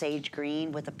pop of sage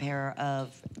green with a pair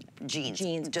of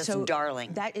jeans. Just so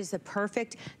darling. That is the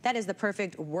perfect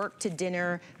work to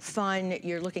dinner, fun,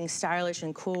 you're looking stylish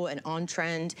and cool and on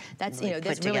trend. That's, you know,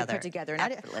 that's really put together.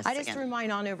 And I just threw mine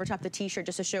on over top the t-shirt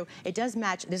just to show it does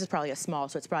match. This is probably a small,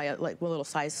 so it's probably like a little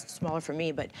size smaller for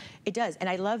me, but it does. And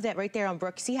I love that right there on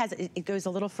Brooke. See, it goes a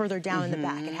little further down in the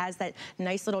back. It has that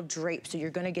nice little drape, so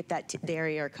you're going to get that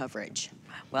derriere coverage.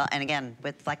 Well, and again,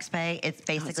 with FlexPay, it's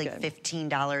basically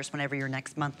 $15 whenever your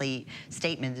next monthly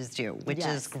statement is due, which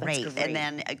is great. And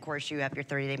then, of course, you have your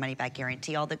 30-day money-back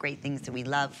guarantee, all the great things that we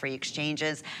love, free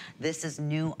exchanges. This is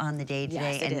new on the day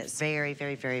today, and very,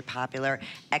 very, very popular.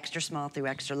 Extra small through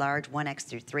extra large, 1X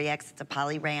through 3X. It's a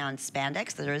poly rayon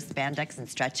spandex. There is spandex and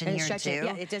stretch in here, too.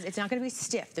 Yeah, it's not going to be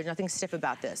stiff. There's nothing stiff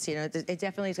about this. You know, it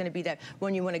definitely is going to be that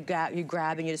one you want to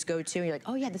grab and you just go to, and you're like,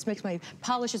 oh yeah, this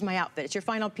polishes my outfit. It's your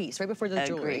final piece right before the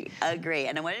jewelry. Agree.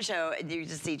 And I want to show, you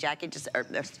just see Jamie just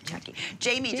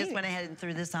went ahead and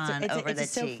threw this on over the tee.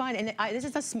 It's so fun. And this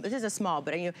is a small,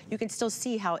 but you can still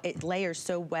see how it layers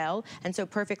so well and so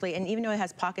perfectly. And even though it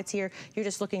has pockets here, you're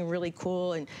just looking really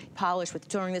cool and polished with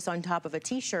throwing this on top of a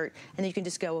t-shirt. And then you can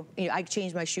just go, you know, I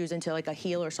changed my shoes into like a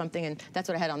heel or something, and that's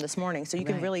what I had on this morning. So you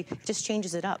can really, it just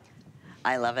changes it up.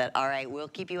 I love it. All right, we'll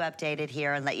keep you updated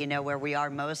here and let you know where we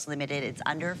are most limited. It's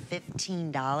under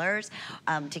 $15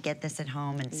 to get this at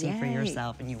home and see for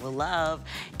yourself, and you will love.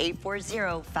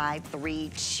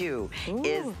 840532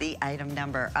 is the item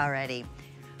number already.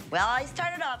 Well, I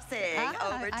started off saying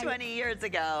over 20 years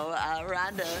ago,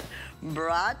 Rhonda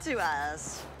brought to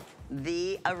us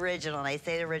the original. And I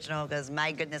say the original because,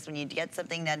 my goodness, when you get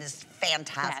something that is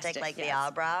fantastic like the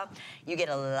Abra, you get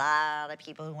a lot of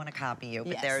people who want to copy you.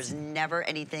 But there's never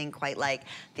anything quite like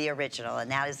the original. And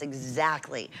that is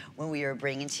exactly what we are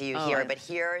bringing to you here. But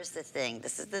here's the thing.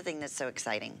 This is the thing that's so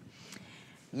exciting.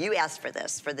 You asked for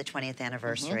this for the 20th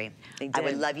anniversary. I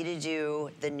would love you to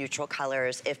do the neutral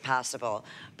colors if possible.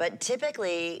 But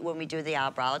typically, when we do the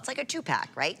Abra, it's like a 2-pack,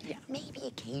 right? Yeah. Maybe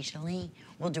occasionally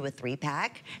we'll do a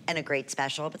 3-pack and a great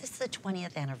special. But this is the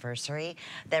 20th anniversary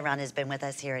that Ron has been with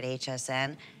us here at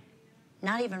HSN.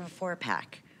 Not even a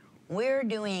 4-pack. We're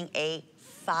doing a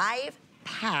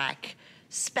 5-pack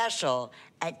special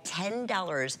at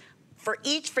 $10 for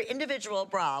individual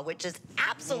bra, which is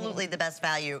absolutely the best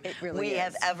value we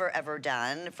have ever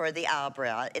done for the owl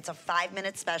bra. It's a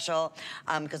 5-minute special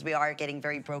because we are getting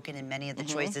very broken in many of the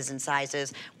choices and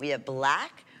sizes. We have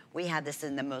black. We have this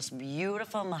in the most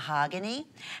beautiful mahogany,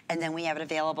 and then we have it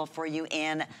available for you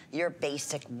in your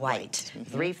basic white.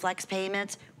 3 flex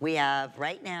payments. We have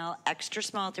right now extra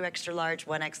small through extra large,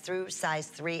 1X through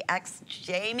size 3X.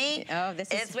 Jamie,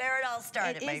 it's where it all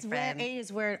started, my friend. It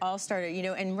is where it all started, you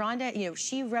know, and Rhonda, you know,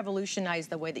 she revolutionized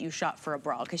the way that you shop for a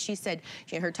bra, because she said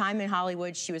her time in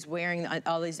Hollywood, she was wearing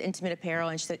all these intimate apparel,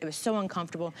 and she said it was so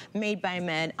uncomfortable, made by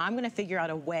men. I'm gonna figure out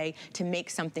a way to make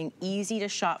something easy to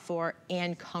shop for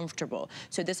and comfortable.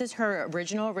 So this is her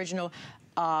original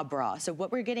bra. So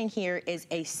what we're getting here is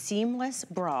a seamless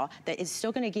bra that is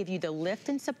still going to give you the lift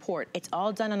and support. It's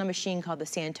all done on a machine called the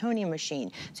Santonian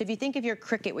machine. So if you think of your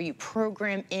Cricut where you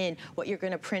program in what you're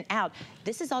going to print out,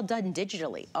 this is all done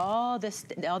digitally. All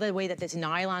the way that these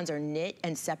nylons are knit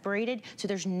and separated, so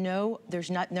there's no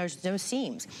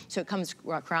seams. So it comes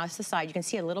across the side. You can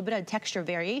see a little bit of texture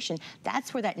variation.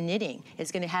 That's where that knitting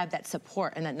is going to have that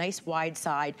support and that nice wide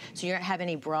side, so you don't have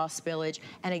any bra spillage.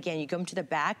 And again, you come to the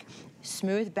back,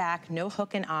 smooth back, no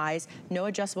hook and eyes, no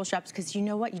adjustable straps, because you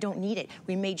know what? You don't need it.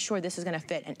 We made sure this is going to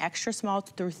fit an extra small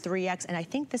through 3X, and I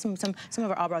think this some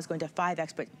of our bras going to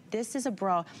 5X, but this is a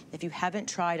bra, if you haven't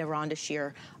tried a Rhonda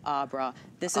Shear bra,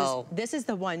 this is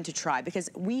the one to try, because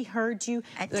we heard you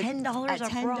at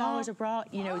 $10 a bra.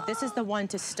 You know, this is the one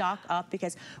to stock up,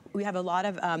 because we have a lot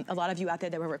of you out there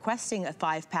that were requesting a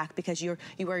 5-pack because you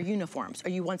wear uniforms, or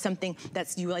you want something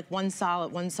that's you like one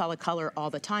solid color all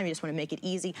the time. You just want to make it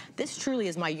easy. This truly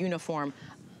is my uniform.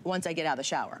 Once I get out of the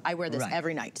shower, I wear this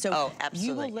every night. So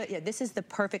absolutely. This is the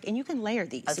perfect, and you can layer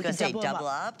these. I was going to say double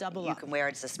up. You can wear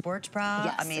it as a sports bra.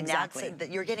 Yes, I mean, exactly.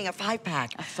 You're getting a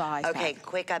 5-pack. A 5-pack. Okay,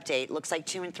 quick update. Looks like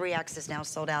 2 and 3X is now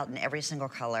sold out in every single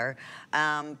color,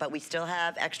 but we still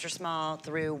have extra small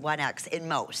through 1X in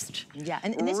most. Yeah,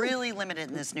 and this really is limited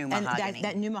in this new mahogany. And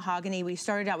that new mahogany, we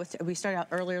started out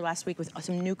earlier last week with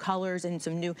some new colors and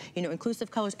some new, you know, inclusive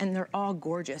colors, and they're all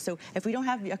gorgeous. So if we don't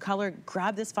have a color,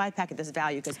 grab this 5-pack at this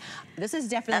value, because this is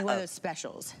definitely one of those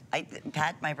specials.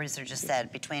 Pat, my producer, just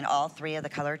said between all 3 of the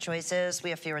color choices, we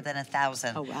have fewer than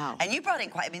 1,000. Oh wow! And you brought in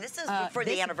quite. I mean, this is for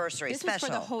the anniversary special. Was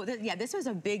for the whole. This was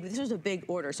a big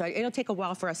order. So it'll take a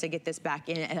while for us to get this back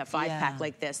in a 5-pack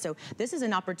like this. So this is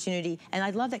an opportunity, and I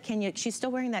love that Kenya. She's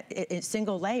still wearing that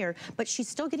single layer, but she's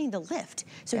still getting the lift.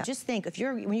 So just think,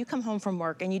 when you come home from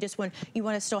work and you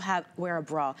want to still wear a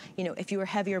bra. You know, if you were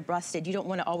heavier breasted, you don't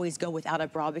want to always go without a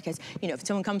bra, because you know if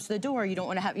someone comes to the door, you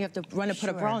have to run and put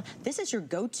a bra on. This is your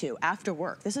go-to after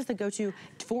work. This is the go-to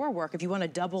for work if you want to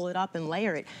double it up and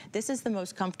layer it. This is the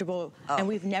most comfortable, and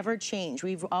we've never changed.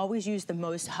 We've always used the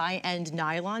most high-end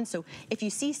nylon. So if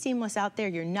you see seamless out there,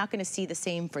 you're not going to see the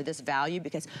same for this value,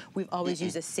 because we've always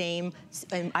used the same.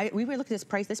 And we were looking at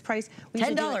this price.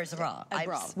 $10 a bra.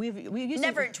 We used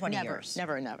never in 20 years.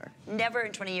 Never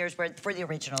in 20 years for the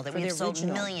original that we've sold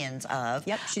millions of.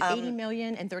 Yep, she's 80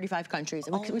 million in 35 countries.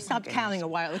 We stopped counting a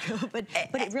while ago, but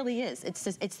it really is.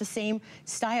 It's the same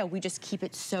style. We just keep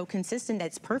it so consistent that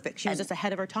it's perfect. She was just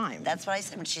ahead of her time. That's what I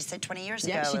said when she said 20 years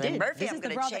ago. Yeah, she did. Murphy, I'm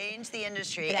going to change the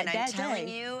industry, and I'm telling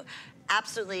you,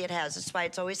 absolutely it has. That's why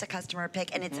it's always a customer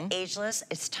pick, and it's ageless,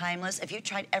 it's timeless. If you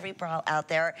tried every bra out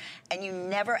there and you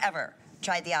never ever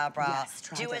tried the owl bra,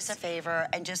 do us a favor,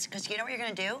 and just, because you know what you're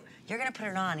going to do? You're going to put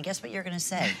it on, and guess what you're going to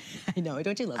say? I know,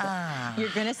 don't you love it?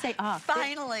 You're going to say,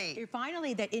 finally. You're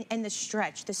finally, and the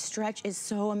stretch is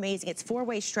so amazing. It's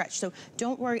 4-way stretch, so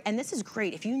don't worry. And this is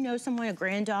great. If you know someone, a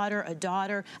granddaughter, a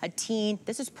daughter, a teen,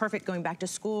 this is perfect going back to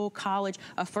school, college,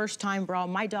 a first-time bra.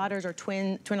 My daughters are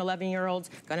twin 11-year-olds,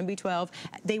 going to be 12.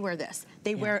 They wear this.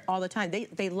 They wear it all the time.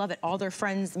 They love it. All their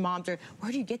friends, moms are,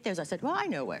 where do you get those? I said, well, I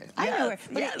know where. I know where.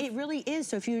 But it really is.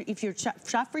 So if you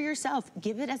shop for yourself,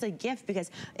 give it as a gift,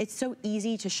 because it's so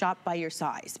easy to shop by your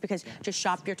size, because just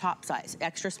shop your top size,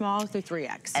 extra small through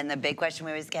 3X. And the big question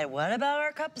we always get, what about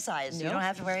our cup size? Nope. You don't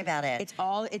have to worry about it. It's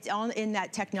all in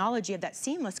that technology of that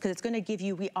seamless, because it's going to give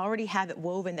you, we already have it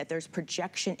woven that there's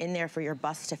projection in there for your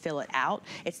bust to fill it out.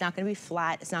 It's not going to be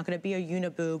flat. It's not going to be a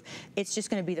uniboob. It's just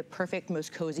going to be the perfect,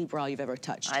 most cozy bra you've ever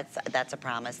touched. That's a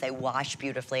promise. They wash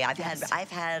beautifully. I've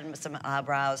had some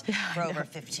brows for over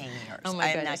 15 years. Oh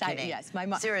my goodness. I'm not kidding. Yes, my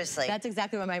mom. Seriously. That's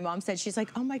exactly what my mom said. She's like,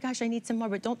 oh my God, gosh, I need some more,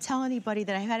 but don't tell anybody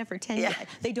that I've had it for 10 years.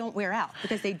 They don't wear out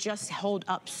because they just hold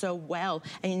up so well.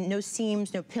 And no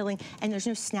seams, no pilling, and there's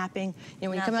no snapping. You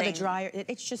know, when you come out of the dryer,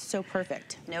 it's just so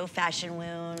perfect. No fashion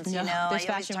wounds, you know. I always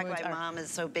talk about my mom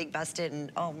is so big busted, and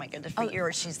oh my goodness, for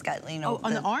years she's got, you know,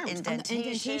 on the arms,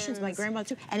 indentations. My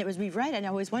grandmother too, and it was reread, and I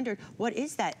always wondered, what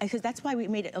is that? Because that's why we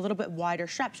made it a little bit wider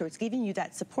strap, so it's giving you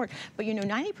that support. But you know,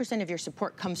 90% of your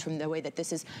support comes from the way that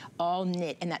this is all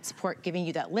knit, and that support giving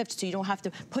you that lift, so you don't have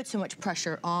to put so much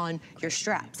pressure on your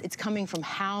straps. It's coming from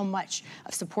how much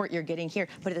of support you're getting here,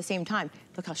 but at the same time,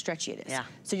 look how stretchy it is. Yeah,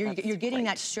 so you're getting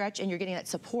that stretch and you're getting that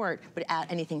support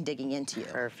without anything digging into you.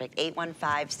 Perfect.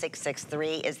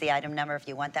 815-663 is the item number if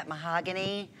you want that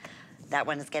mahogany. That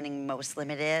one is getting most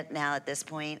limited now at this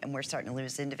point, and we're starting to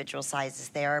lose individual sizes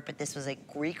there, but this was a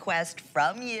request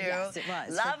from you. Yes, it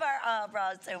was. Love our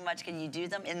bras so much. Can you do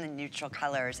them in the neutral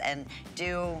colors and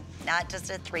do not just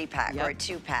a 3-pack or a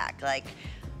 2-pack? Like,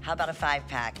 how about a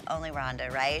 5-pack? Only Rhonda,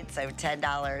 right? So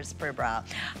 $10 per bra.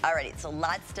 Alrighty, so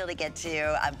lots still to get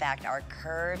to. In fact, our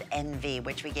Curve Envy,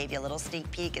 which we gave you a little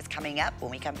sneak peek, is coming up when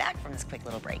we come back from this quick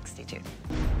little break. Stay tuned.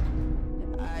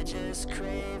 I just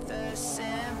crave the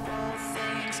simple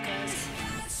things, 'cause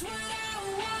that's what I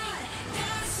want,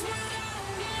 that's what I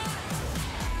want.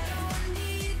 I don't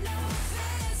need no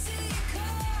fancy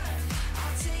car,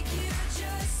 I'll take you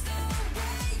just the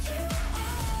way you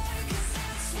are, 'cause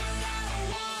that's what I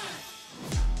want.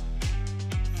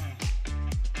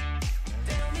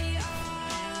 Fill me up,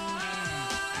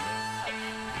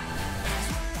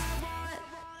 that's what I want.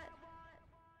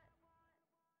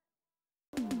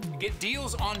 Get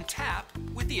deals on tap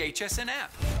with the HSN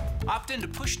app. Opt into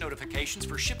push notifications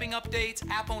for shipping updates,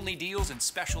 app-only deals, and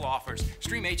special offers.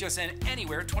 Stream HSN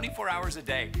anywhere 24 hours a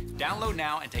day. Download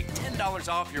now and take $10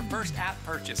 off your first app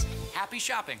purchase. Happy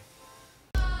shopping.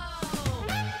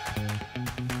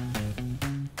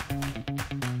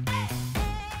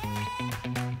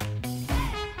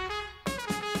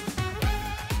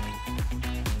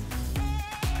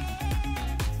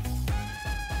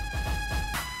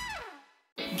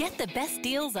 Get the best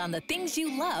deals on the things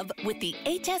you love with the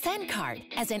HSN card.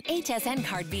 As an HSN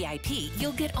card VIP,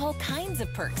 you'll get all kinds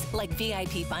of perks like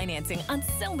VIP financing on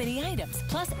so many items,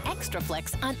 plus extra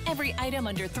flex on every item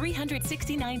under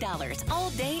 $369 all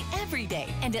day, every day,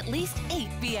 and at least 8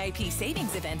 VIP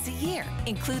savings events a year.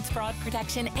 Includes fraud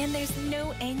protection, and there's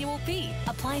no annual fee.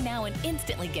 Apply now and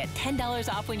instantly get $10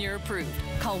 off when you're approved.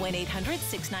 Call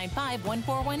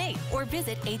 1-800-695-1418 or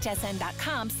visit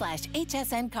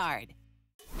hsn.com/HSN card.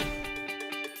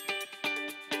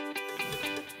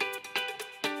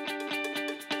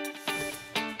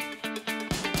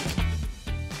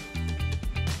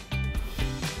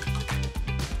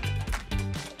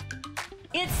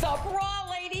 It's the bra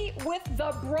lady with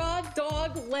the bra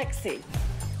dog, Lexi.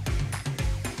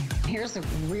 Here's a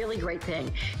really great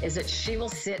thing, is that she will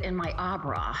sit in my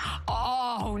bra.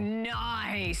 Oh,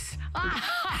 nice.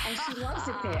 And she loves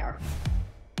it there.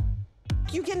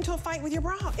 You get into a fight with your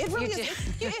bra. It really is.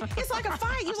 It's like a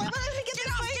fight. You're like, let me get this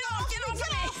thing off. Get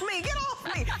off me. Get off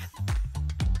me.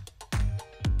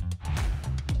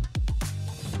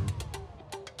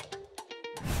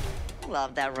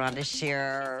 Love that, Rhonda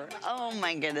Shear. Oh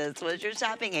my goodness. Well, as you're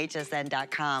shopping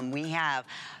hsn.com, we have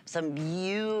some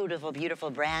beautiful, beautiful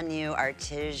brand new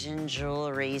artisan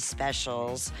jewelry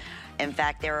specials. In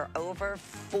fact, there are over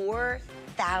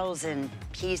 4,000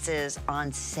 pieces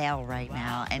on sale right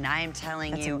now. And I am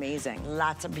telling you, amazing.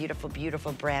 Lots of beautiful,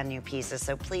 beautiful brand new pieces.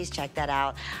 So please check that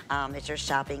out as you're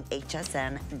shopping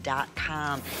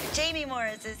hsn.com. Jamie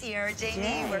Morris is here.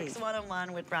 Jamie works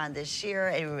one-on-one with Rhonda Shear.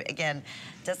 And again,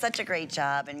 does such a great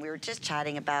job. And we were just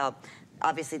chatting about,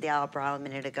 obviously, the olive bra a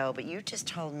minute ago, but you just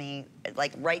told me,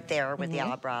 like right there with the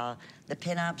olive bra, the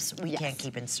pinups, we can't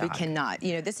keep in stock. We cannot.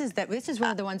 You know, this is one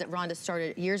of the ones that Rhonda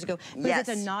started years ago because it's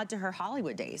a nod to her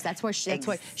Hollywood days. That's why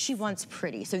she wants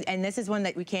pretty. So, and this is one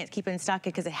that we can't keep in stock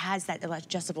because it has that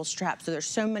adjustable strap. So there's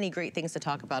so many great things to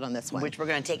talk about on this one. Which we're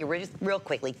going to take you real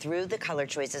quickly through the color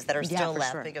choices that are still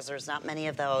left because there's not many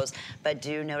of those. But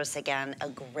do notice again a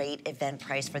great event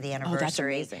price for the anniversary. Oh, that's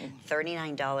amazing.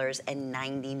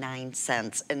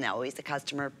 $39.99, and always the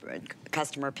customer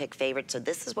pick favorite. So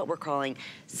this is what we're calling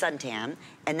suntan.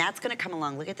 And that's going to come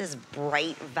along. Look at this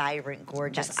bright, vibrant,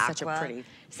 gorgeous aqua. Such a pretty.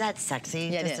 Is that sexy?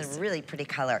 Yeah, Just a really pretty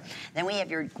color. Then we have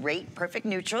your great, perfect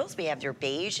neutrals. We have your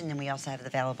beige, and then we also have it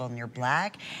available in your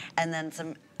black. And then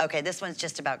some, okay, this one's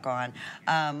just about gone.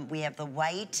 We have the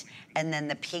white, and then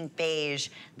the pink beige.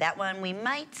 That one, we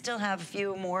might still have a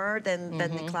few more than the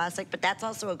classic, but that's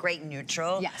also a great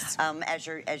neutral. Yes.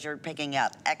 As you're picking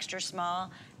up. Extra small,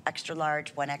 extra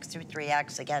large, 1X through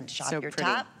 3X. Again, shop So your pretty.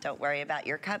 top. Don't worry about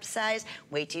your cup size.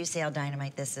 Wait till you see how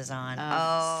dynamite this is on.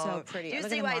 So pretty. You Look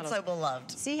at see the why it's models. so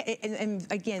beloved. See, and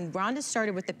again, Rhonda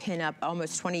started with the pinup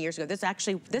almost 20 years ago. This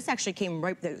actually came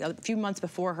right a few months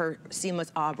before her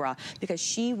seamless bra, because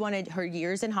she wanted her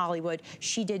years in Hollywood.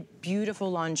 She did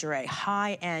beautiful lingerie,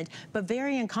 high end, but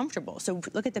very uncomfortable. So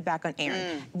look at the back on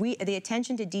Erin. The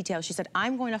attention to detail. She said,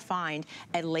 I'm going to find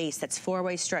a lace that's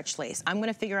 4-way stretch lace. I'm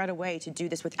going to figure out a way to do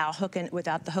this without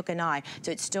the hook and eye,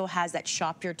 so it still has that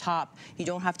shop your top. You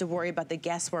don't have to worry about the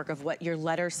guesswork of what your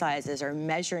letter size is or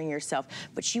measuring yourself.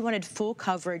 But she wanted full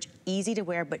coverage, easy to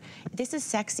wear, but this is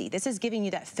sexy. This is giving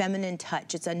you that feminine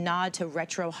touch. It's a nod to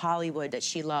retro Hollywood that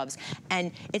she loves,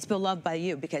 and it's beloved by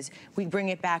you because we bring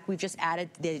it back. We've just added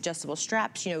the adjustable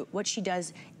straps. You know, what she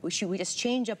does, we just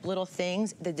change up little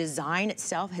things. The design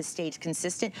itself has stayed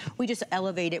consistent. We just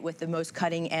elevate it with the most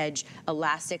cutting edge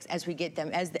elastics as we get them,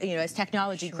 as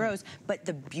technology grows. But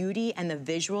the beauty and the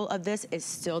visual of this is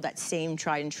still that same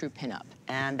tried and true pinup.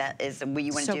 And that is what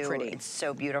you want to So do. pretty. It's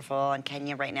so beautiful. And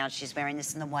Kenya right now, she's wearing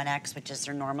this in the 1X, which is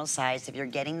her normal size. If you're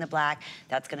getting the black,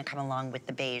 that's going to come along with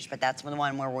the beige. But that's the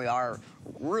one where we are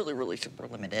really, really super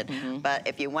limited. But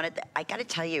if you wanted, I got to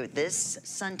tell you, this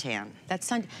suntan.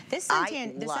 This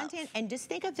suntan, and just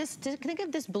think of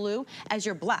this blue as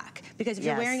your black, because if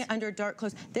you're wearing it under dark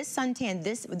clothes, this suntan,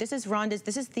 this is Rhonda's.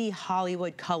 This is the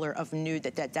Hollywood color of nude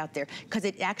that's out there, because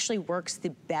it actually works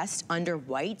the best under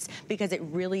whites, because it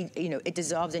really, it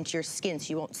dissolves into your skin,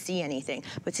 so you won't see anything.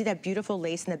 But see that beautiful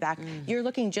lace in the back? You're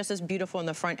looking just as beautiful in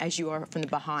the front as you are from the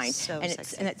behind. So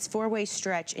sexy. It's 4-way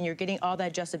stretch, and you're getting all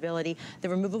that adjustability. The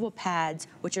removable pads,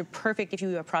 which are perfect if you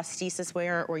have prosthesis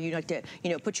wear, or you like to,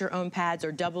 put your own pads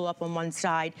or double up on one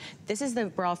side. This is the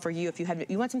bra for you if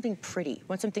you want something pretty,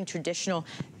 want something traditional.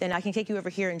 Then I can take you over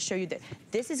here and show you that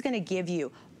this is going to give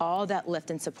you all that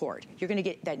lift and support. You're going to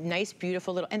get that nice,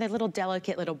 beautiful little, and that little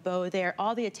delicate little bow there,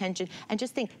 all the attention. And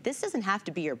just think, this doesn't have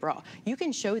to be your bra. You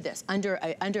can show this under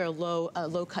a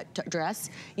low cut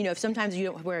dress. If sometimes you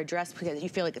don't wear a dress because you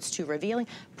feel like it's too revealing,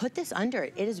 put this under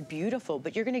it. It is beautiful,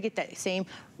 but you're going to get that same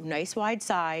nice wide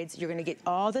sides. You're going to get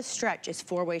all the stretch. It's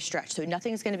 4-way stretch, so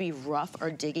nothing's going to be rough or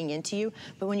digging into you.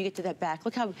 But when you get to that back,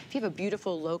 look how, if you have a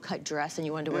beautiful low cut dress and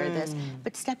you want to wear this,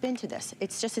 but step into this.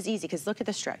 It's just as easy, because look at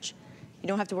the stretch. You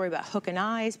don't have to worry about hook and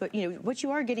eyes, but what you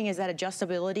are getting is that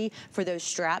adjustability for those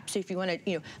straps. So if you want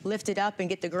to, lift it up and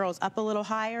get the girls up a little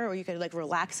higher, or you could like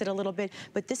relax it a little bit.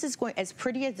 But this is going, as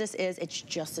pretty as this is, it's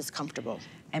just as comfortable.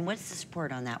 And what's the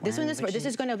support on that This one? This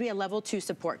is going to be a level 2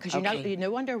 support, because you're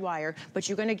no underwire, but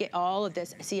you're going to get all of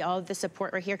this. See all of the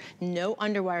support right here? No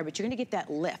underwire, but you're going to get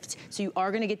that lift. So you are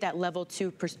going to get that level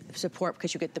 2 support,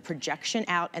 because you get the projection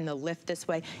out and the lift this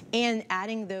way. And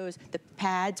adding the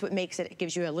pads, what makes it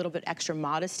gives you a little bit extra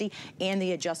modesty, and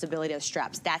the adjustability of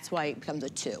straps. That's why it becomes a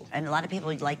 2. And a lot of people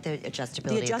like the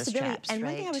adjustability of the straps, and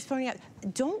one thing I was pointing out,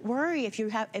 don't worry if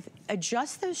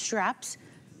adjust those straps,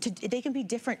 they can be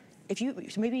different.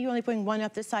 Maybe you're only putting one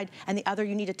up this side and the other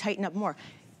you need to tighten up more.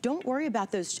 Don't worry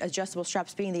about those adjustable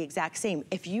straps being the exact same.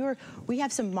 We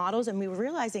have some models, and we were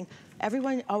realizing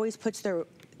everyone always puts the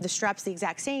straps the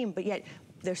exact same, but yet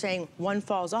they're saying one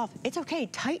falls off. It's okay,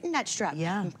 tighten that strap.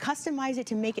 Customize it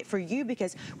to make it for you,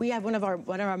 because we have one of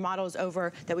our models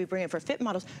over that we bring in for fit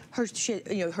models. She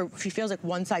feels like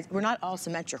one size. We're not all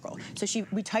symmetrical, so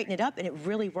we tighten it up, and it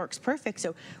really works perfect.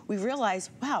 So we realized,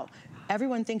 wow,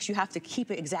 everyone thinks you have to keep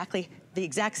it the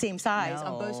exact same size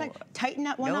on both sides. Tighten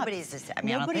that one Nobody's up. the same. I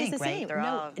mean, Nobody's I don't think, the same.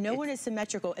 right? No one is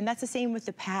symmetrical, and that's the same with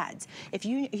the pads.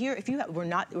 We're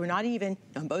not even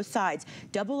on both sides.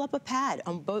 Double up a pad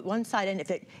on one side, and if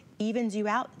it evens you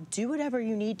out, do whatever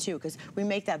you need to, because we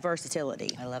make that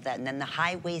versatility. I love that. And then the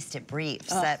high-waisted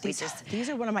briefs. These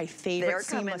are one of my favorite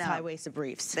seamless high-waisted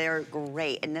briefs. They're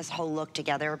great. And this whole look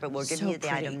together, but we'll give you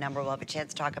the item number. We'll have a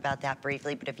chance to talk about that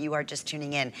briefly. But if you are just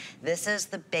tuning in, this is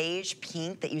the beige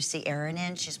pink that you see Erin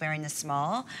in. She's wearing the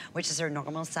small, which is her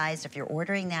normal size. If you're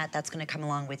ordering that, that's going to come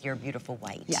along with your beautiful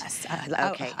white. Yes.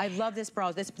 Okay. I love this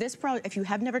bra. This bra, if you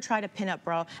have never tried a pinup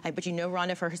bra, but you know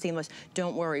Rhonda for her seamless,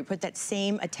 don't worry. Put that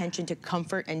same attention to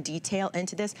comfort and detail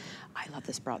into this. I love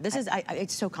this bra.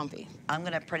 It's so comfy. I'm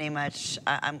gonna pretty much,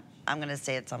 I'm gonna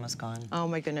say it's almost gone. Oh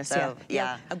my goodness, so,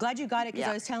 yeah. I'm glad you got it, because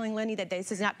I was telling Lenny that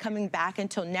this is not coming back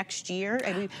until next year,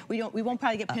 and we won't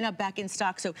probably get pinup back in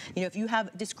stock. So if you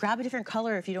have, just grab a different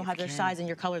color if you don't have their size and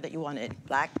your color that you wanted.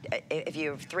 Black, if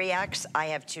you have 3X, I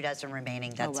have 2 dozen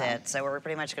remaining. That's it. So we're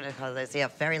pretty much gonna call this,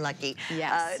 very lucky.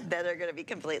 Yes. That are gonna be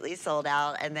completely sold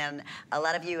out. And then a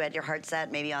lot of you had your heart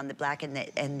set maybe on the black and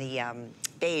the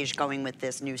beige going with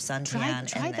this new suntan.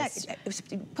 Try that.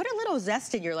 Put a little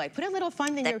zest in your life. Put a little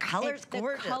fun in your... The color's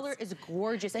gorgeous. The color is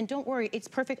gorgeous. And don't worry, it's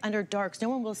perfect under darks. No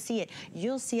one will see it.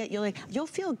 You'll see it. You'll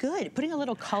feel good. Putting a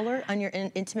little color on your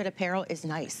intimate apparel is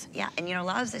nice. Yeah, and you know, a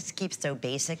lot of this keeps so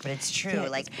basic, but it's true. Yeah,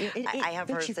 like, I have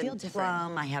hers in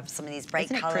plum. I have some of these bright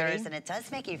colors, and it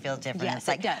does make you feel different. Yes, it's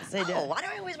like, it does. It does. Why do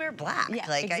I always wear black? Yeah,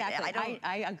 like, exactly.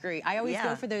 I agree. I always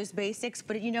go for those basics,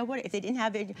 but you know what? If they didn't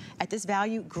have it at this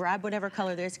value, grab whatever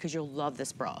color there is because you'll love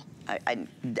this bra.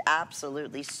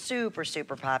 Absolutely super,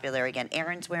 super popular. Again,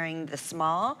 Erin's wearing the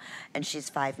small, and she's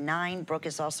 5'9". Brooke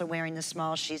is also wearing the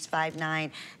small. She's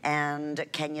 5'9", and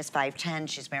Kenya's 5'10".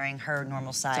 She's wearing her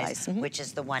normal size, which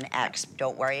is the 1X.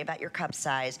 Don't worry about your cup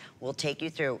size. We'll take you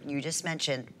through. You just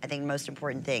mentioned, I think, the most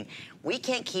important thing. We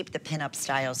can't keep the pinup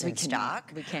styles in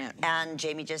stock. We can't. And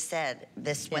Jamie just said,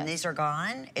 when these are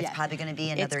gone, it's probably going to be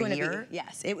another year.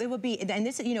 Yes, it will be. And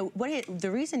this, you know, the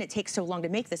reason it takes so long to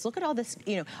make this, look at all this,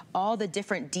 you know, all the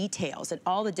different details and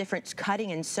all the different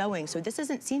cutting and sewing. So this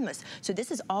isn't seamless. So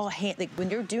this is all hand, like when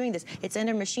you're doing this, it's in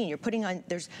a machine. You're putting on,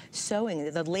 there's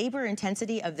sewing. The labor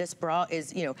intensity of this bra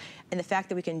is, you know, and the fact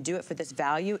that we can do it for this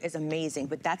value is amazing.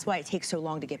 But that's why it takes so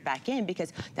long to get back in,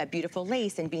 because that beautiful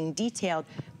lace and being detailed.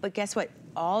 But guess what?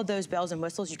 All those bells and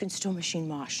whistles, you can still machine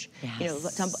wash. Yes, you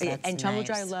know, and tumble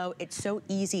dry low. It's so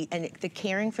easy, and the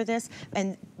caring for this.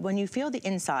 And when you feel the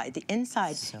inside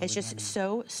is just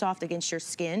so soft against your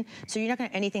skin. So you're not going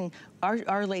to anything.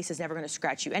 Our lace is never going to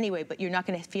scratch you anyway, but you're not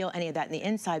going to feel any of that in the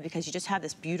inside because you just have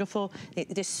this beautiful,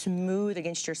 this smooth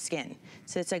against your skin.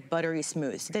 So it's like buttery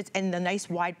smooth. So and the nice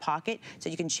wide pocket, so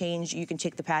you can change. You can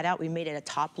take the pad out. We made it a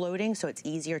top loading, so it's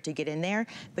easier to get in there.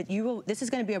 But you will. This is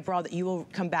going to be a bra that you will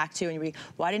come back to and you'll be,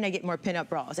 why didn't I get more pinup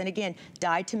bras? And again,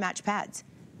 dyed to match pads.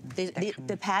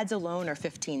 The pads alone are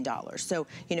 $15. So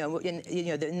you know,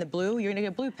 in the blue, you're gonna get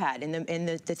a blue pad. In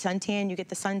the suntan, you get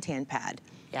the suntan pad.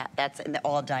 Yeah, that's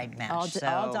all dyed match.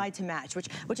 All dyed to match, which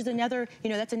is another, you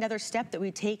know, that's another step that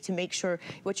we take to make sure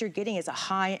what you're getting is a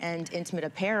high-end intimate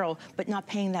apparel, but not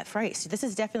paying that price. This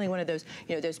is definitely one of those,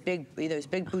 you know, those big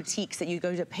boutiques that you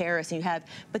go to Paris and you have,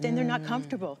 but then they're not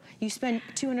comfortable. You spend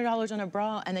 $200 on a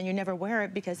bra and then you never wear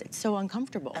it because it's so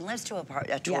uncomfortable. And let's do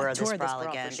a tour of this bra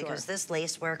again, because this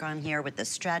lace work on here with the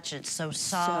stretch, it's so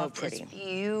soft, so pretty. It's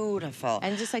beautiful.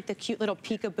 And just like the cute little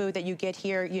peekaboo that you get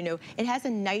here, you know, it has a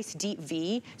nice deep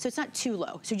V. So it's not too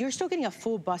low. So you're still getting a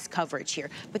full bust coverage here.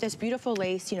 But this beautiful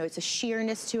lace, you know, it's a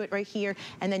sheerness to it right here.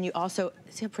 And then you also,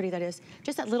 see how pretty that is?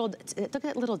 Just that little, look at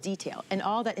that little detail. And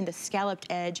all that in the scalloped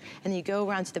edge. And then you go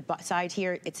around to the side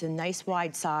here. It's a nice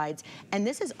wide sides. And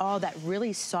this is all that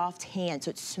really soft hand. So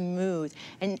it's smooth.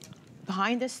 And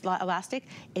behind this elastic,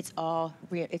 it's all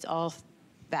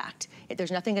backed.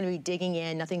 There's nothing going to be digging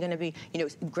in, nothing going to be, you know,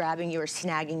 grabbing you or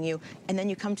snagging you. And then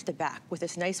you come to the back with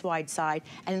this nice wide side,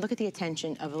 and look at the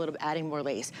attention of a little bit adding more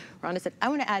lace. Rhonda said, I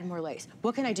want to add more lace.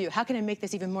 What can I do? How can I make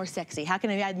this even more sexy? How can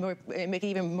I add more, make it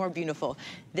even more beautiful?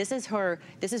 This is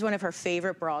one of her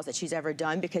favorite bras that she's ever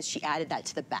done because she added that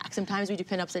to the back. Sometimes we do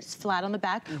pinups that's flat on the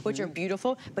back, which are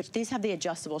beautiful, but these have the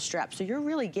adjustable strap. So you're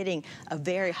really getting a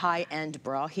very high-end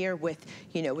bra here with,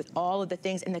 you know, with all of the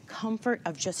things and the comfort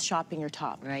of just shopping your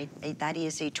top. Right, that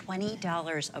is a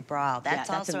 $20 a bra. That's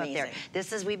also amazing. Up there.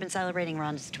 This is, we've been celebrating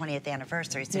Rhonda's 20th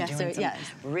anniversary, so doing some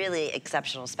really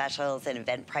exceptional specials and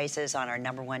event prices on our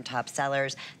 #1 top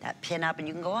sellers. That pin up, and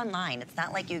you can go online. It's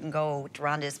not like you can go to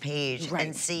Rhonda's page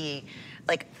and see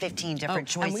like 15 different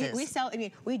choices. And we sell, I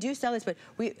mean, we do sell this, but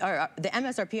the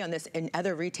MSRP on this in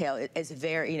other retail is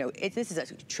very, you know, this is a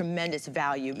tremendous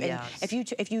value. And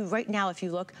if you right now, if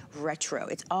you look retro,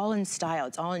 it's all in style,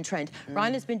 it's all in trend.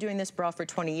 Rhonda's been doing this bra for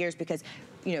 20 years because,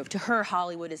 you know, to her,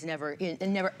 Hollywood is never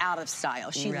out of style.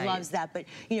 She loves that. But,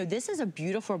 you know, this is a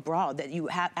beautiful bra that you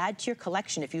add to your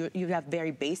collection. If you have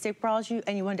very basic bras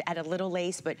and you want to add a little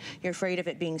lace, but you're afraid of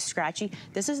it being scratchy,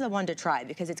 this is the one to try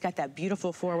because it's got that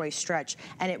beautiful four-way stretch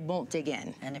and it won't dig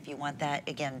in. And if you want that,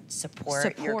 again,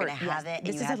 support you're going to have it.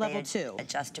 This is a level 2.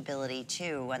 Adjustability,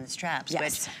 too, on the straps,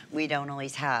 which we don't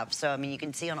always have. So, I mean, you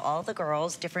can see on all the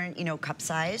girls, different, you know, cup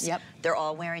size. They're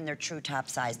all wearing their true top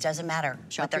size. Doesn't matter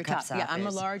what their cup size is. I'm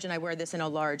a large, and I wear this in a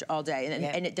large all day,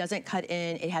 and it doesn't cut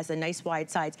in. It has a nice wide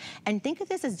sides, and think of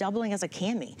this as doubling as a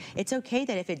cami. It's okay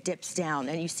that if it dips down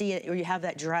and you see it, or you have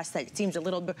that dress that seems a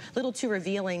little too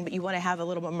revealing, but you want to have a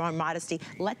little bit more modesty.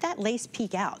 Let that lace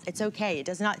peek out. It's okay. It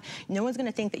does not. No one's going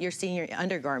to think that you're seeing your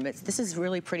undergarments. This is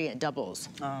really pretty. It doubles.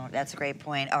 Oh, that's a great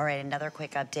point. All right, another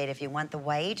quick update. If you want the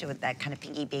white with that kind of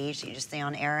pinky beige that you just see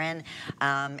on Erin,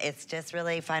 it's just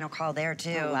really final call there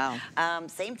too. Oh, wow.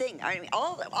 Same thing. I mean,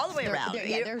 all the way around.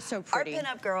 they're so pretty. Our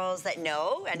pinup girls that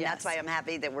know, and that's why I'm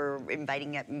happy that we're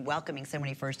inviting and welcoming so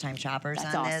many first-time shoppers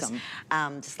on this.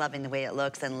 Just loving the way it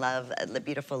looks and love the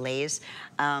beautiful lace.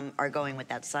 Are going with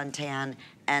that suntan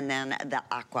and then the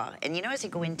aqua. And you know, as you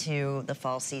go into the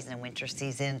fall season and winter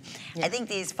season, I think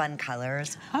these fun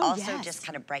colors also just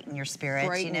kind of brighten your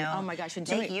spirits, you know? Oh my gosh, and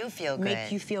make you feel good.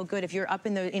 Make you feel good. If you're up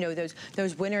in the, you know,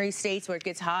 those wintry states where it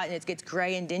gets hot and it gets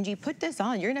gray and dingy, put this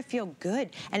on. You're gonna feel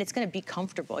good and it's gonna be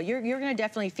comfortable. You're gonna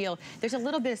definitely feel, there's a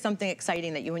little bit of something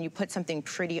exciting that when you put something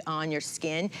pretty on your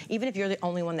skin, even if you're the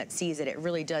only one that sees it, it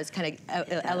really does kind of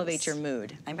elevate your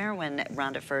mood. I remember when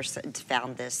Rhonda first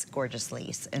found this gorgeous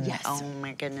lace, and oh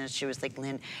my goodness, she was like,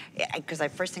 Lynn, because the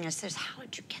first thing I said is, how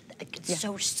did you get that? It's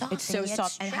so soft. It's so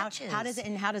soft. And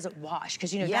how does it wash?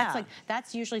 Because, you know,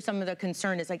 that's usually some of the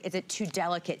concern is like, is it too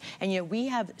delicate? And, you know, we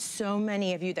have so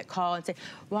many of you that call and say,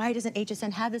 why doesn't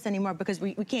HSN have this anymore? Because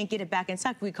we can't get it back in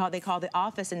stock. They call the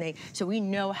office, and so we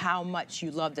know how much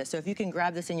you love this. So if you can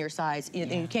grab this in your size,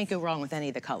 you can't go wrong with any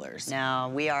of the colors.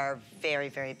 No, we are very,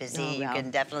 very busy. You can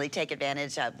definitely take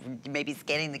advantage of maybe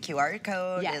scanning the QR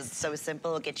code. It's so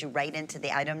simple. It'll get you right into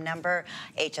the item number,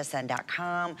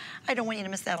 hsn.com. I don't want you to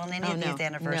miss out on any of these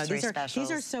anniversary specials.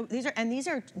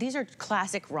 These are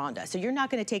classic Rhonda. So you're not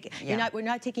going to take, we're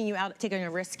not taking you out, taking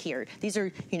a risk here. These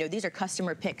are, you know, these are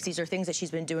customer picks. These are things that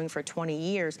she's been doing for 20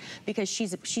 years because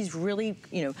she's really,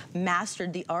 you know,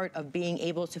 mastered the art of being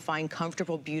able to find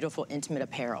comfortable, beautiful, intimate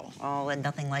apparel. Oh, and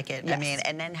nothing like it. I mean,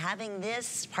 and then having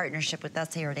this partnership with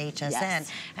us here at HSN,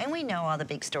 and we know all the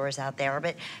big stores out there,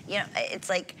 but you know, it's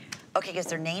like, okay, because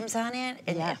their name's on it,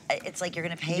 and it's like you're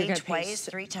going to pay twice,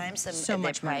 3 times so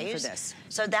much money for this.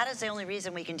 So that is the only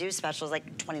reason we can do specials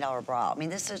like $20 bra. I mean,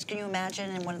 this is, can you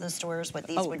imagine in one of the stores what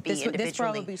these would be individually? This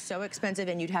bra would be so expensive,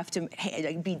 and you'd have to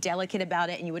be delicate about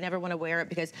it, and you would never want to wear it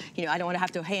because, you know, I don't want to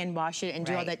have to hand wash it and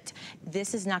do all that.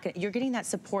 This is not going to, you're getting that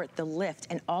support, the lift,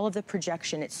 and all of the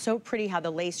projection. It's so pretty how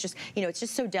the lace just, you know, it's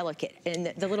just so delicate. And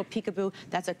the little peekaboo,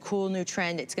 that's a cool new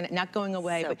trend. It's not going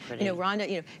away. So but, you know, Rhonda,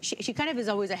 you know, she kind of is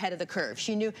always ahead of the curve.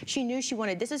 She knew she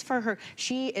wanted, this is for her.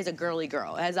 She is a girly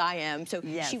girl, as I am. So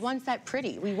she wants that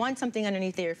pretty. We want something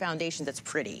underneath your foundation that's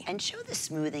pretty. And show the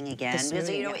smoothing again. Because,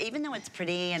 you know, even though it's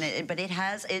pretty, and but it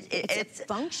has, it's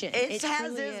function. It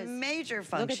has this major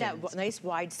function. Look at that nice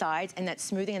wide sides and that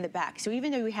smoothing in the back. So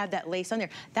even though we have that lace on there,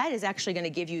 that is actually going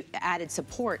to give you added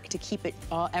support to keep it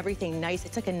everything nice.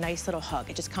 It's like a nice little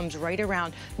hug. It just comes right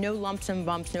around. No lumps and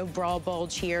bumps, no bra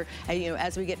bulge here. And, you know,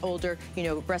 as we get older, you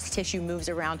know, breast tissue moves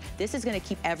around. This is going to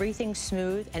keep everything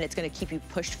smooth, and it's going to keep you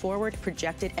pushed forward,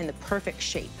 projected, and the perfect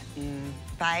shape.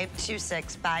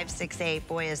 526, 568.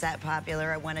 Boy, is that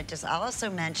popular. I want to just also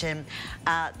mention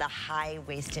the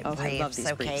high-waisted briefs, I love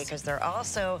these briefs. Because they're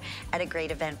also at a great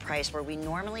event price where we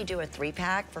normally do a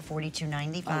 3-pack for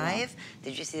 $42.95.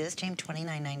 Did you see this, James?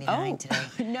 $29.99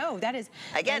 today. No, that is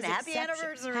again, happy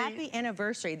anniversary. Happy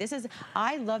anniversary. This is,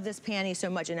 I love this panty so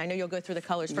much, and I know you'll go through the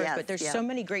colors first, but there's so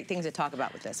many great things to talk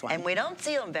about with this one. And we don't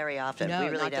see them very often. No, we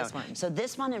really not don't. this one. So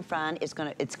this one in front is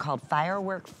it's called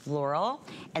Firework Floral,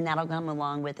 and that'll come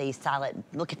along with a solid,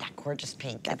 look at that gorgeous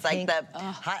pink. It's like the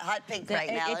hot pink right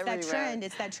now. It's that trend.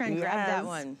 It's that trend. Grab that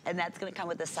one. And that's going to come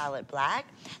with a solid black.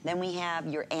 Then we have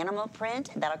your animal print.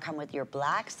 That'll come with your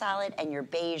black solid and your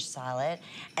beige solid.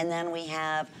 And then we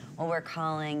have what we're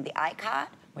calling the Icot,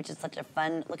 which is such a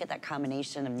fun, look at that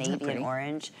combination of navy and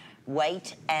orange,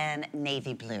 white and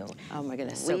navy blue. Oh my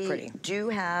goodness, so pretty. We do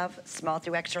have small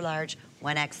through extra large,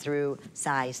 1X through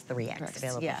size 3X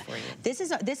available for you.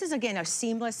 This is again a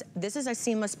seamless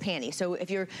panty. So if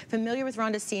you're familiar with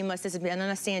Rhonda Seamless, this has been on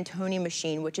a Santoni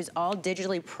machine, which is all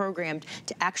digitally programmed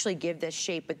to actually give this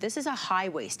shape. But this is a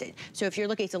high-waisted. So if you're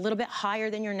looking, it's a little bit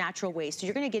higher than your natural waist. So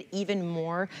you're going to get even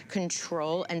more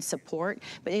control and support.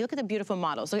 But you look at the beautiful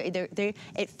models. Look,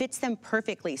 it fits them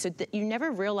perfectly. So you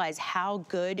never realize how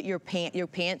good your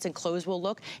pants and clothes will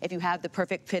look if you have the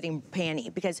perfect fitting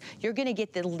panty, because you're going to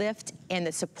get the lift and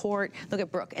the support. Look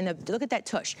at Brooke, and look at that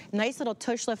tush. Nice little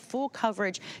tush lift, full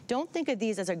coverage. Don't think of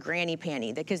these as a granny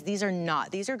panty, because these are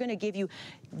not. These are going to give you,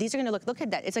 these are going to look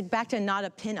at that. It's like back to not a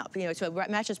pinup, you know, so it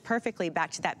matches perfectly back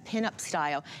to that pinup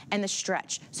style and the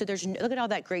stretch. So look at all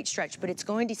that great stretch, but it's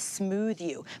going to smooth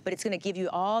you, but it's going to give you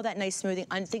all that nice smoothing.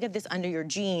 Think of this under your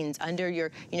jeans, under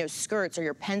your, you know, skirts or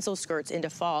your pencil skirts into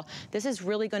fall. This is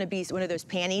really going to be one of those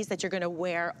panties that you're going to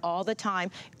wear all the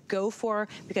time. Go for,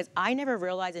 because I never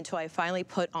realized until I finally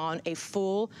put on a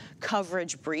full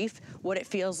coverage brief what it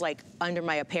feels like under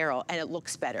my apparel, and it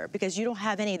looks better because you don't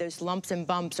have any of those lumps and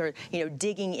bumps or, you know,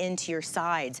 digging digging into your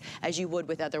sides as you would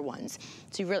with other ones.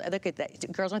 So you really, look at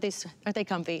that. Girls, aren't they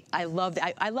comfy? I love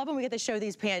that. I love when we get to show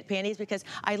these panties because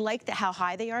I like how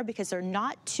high they are because they're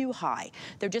not too high.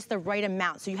 They're just the right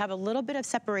amount. So you have a little bit of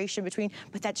separation between,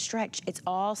 but that stretch, it's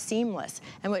all seamless.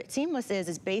 And what seamless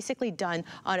is basically done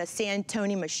on a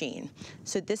Santoni machine.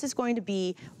 So this is going to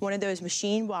be one of those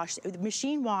machine wash,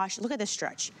 look at this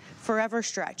stretch, forever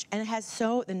stretch. And it has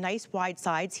the nice wide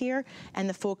sides here and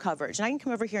the full coverage. And I can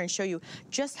come over here and show you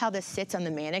just how this sits on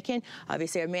the mannequin.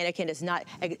 Obviously our mannequin is not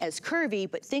as curvy,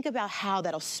 but think about how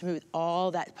that'll smooth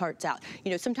all that parts out.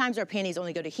 You know, sometimes our panties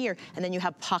only go to here and then you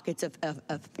have pockets of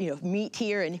you know, meat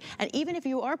here. And even if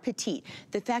you are petite,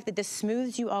 the fact that this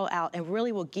smooths you all out and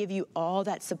really will give you all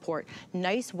that support.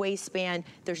 Nice waistband,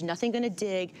 there's nothing gonna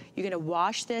dig. You're gonna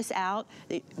wash this out,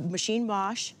 the machine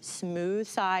wash, smooth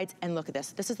sides, and look at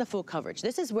this. This is the full coverage.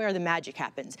 This is where the magic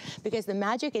happens because the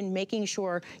magic in making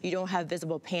sure you don't have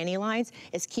visible panty lines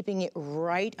is keeping it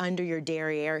right under your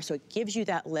derriere so it gives you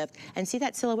that lift. And see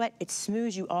that silhouette? It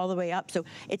smooths you all the way up. So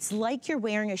it's like you're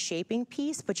wearing a shaping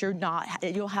piece, but you're not.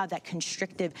 You'll have that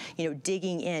constrictive, you know,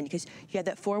 digging in because you have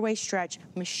that four-way stretch,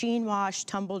 machine wash,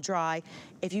 tumble dry.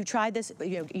 If you tried this,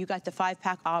 you know, you got the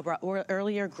 5-pack Abra or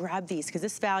earlier, grab these because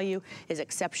this value is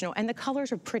exceptional and the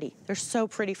colors are pretty. They're so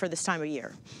pretty for this time of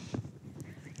year.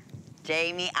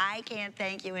 Jamie, I can't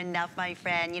thank you enough, my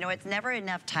friend. You know, it's never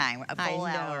enough time, a full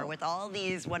hour with all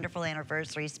these wonderful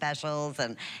anniversary specials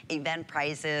and event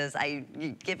prices. I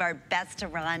give our best to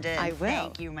Rhonda. I will.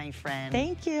 Thank you, my friend.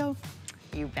 Thank you.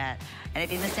 You bet. And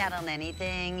if you missed out on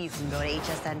anything, you can go to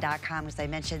hsn.com because I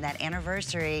mentioned that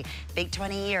anniversary, big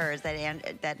 20 years that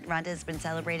Rhonda has been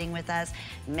celebrating with us.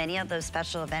 Many of those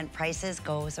special event prices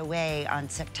goes away on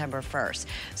September 1st.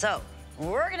 So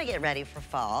we're gonna get ready for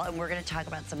fall and we're gonna talk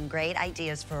about some great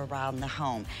ideas for around the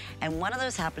home. And one of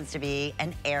those happens to be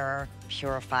an air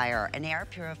purifier. An air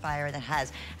purifier that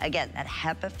has, again, that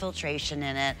HEPA filtration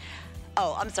in it.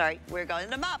 Oh, I'm sorry, we're going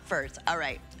to mop first. All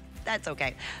right. That's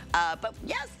okay. But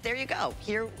yes, there you go.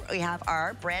 Here we have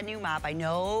our brand new mop. I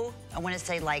know, I want to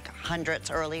say like hundreds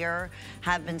earlier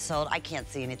have been sold. I can't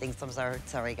see anything, so I'm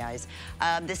sorry guys.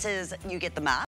 This is, you get the mop.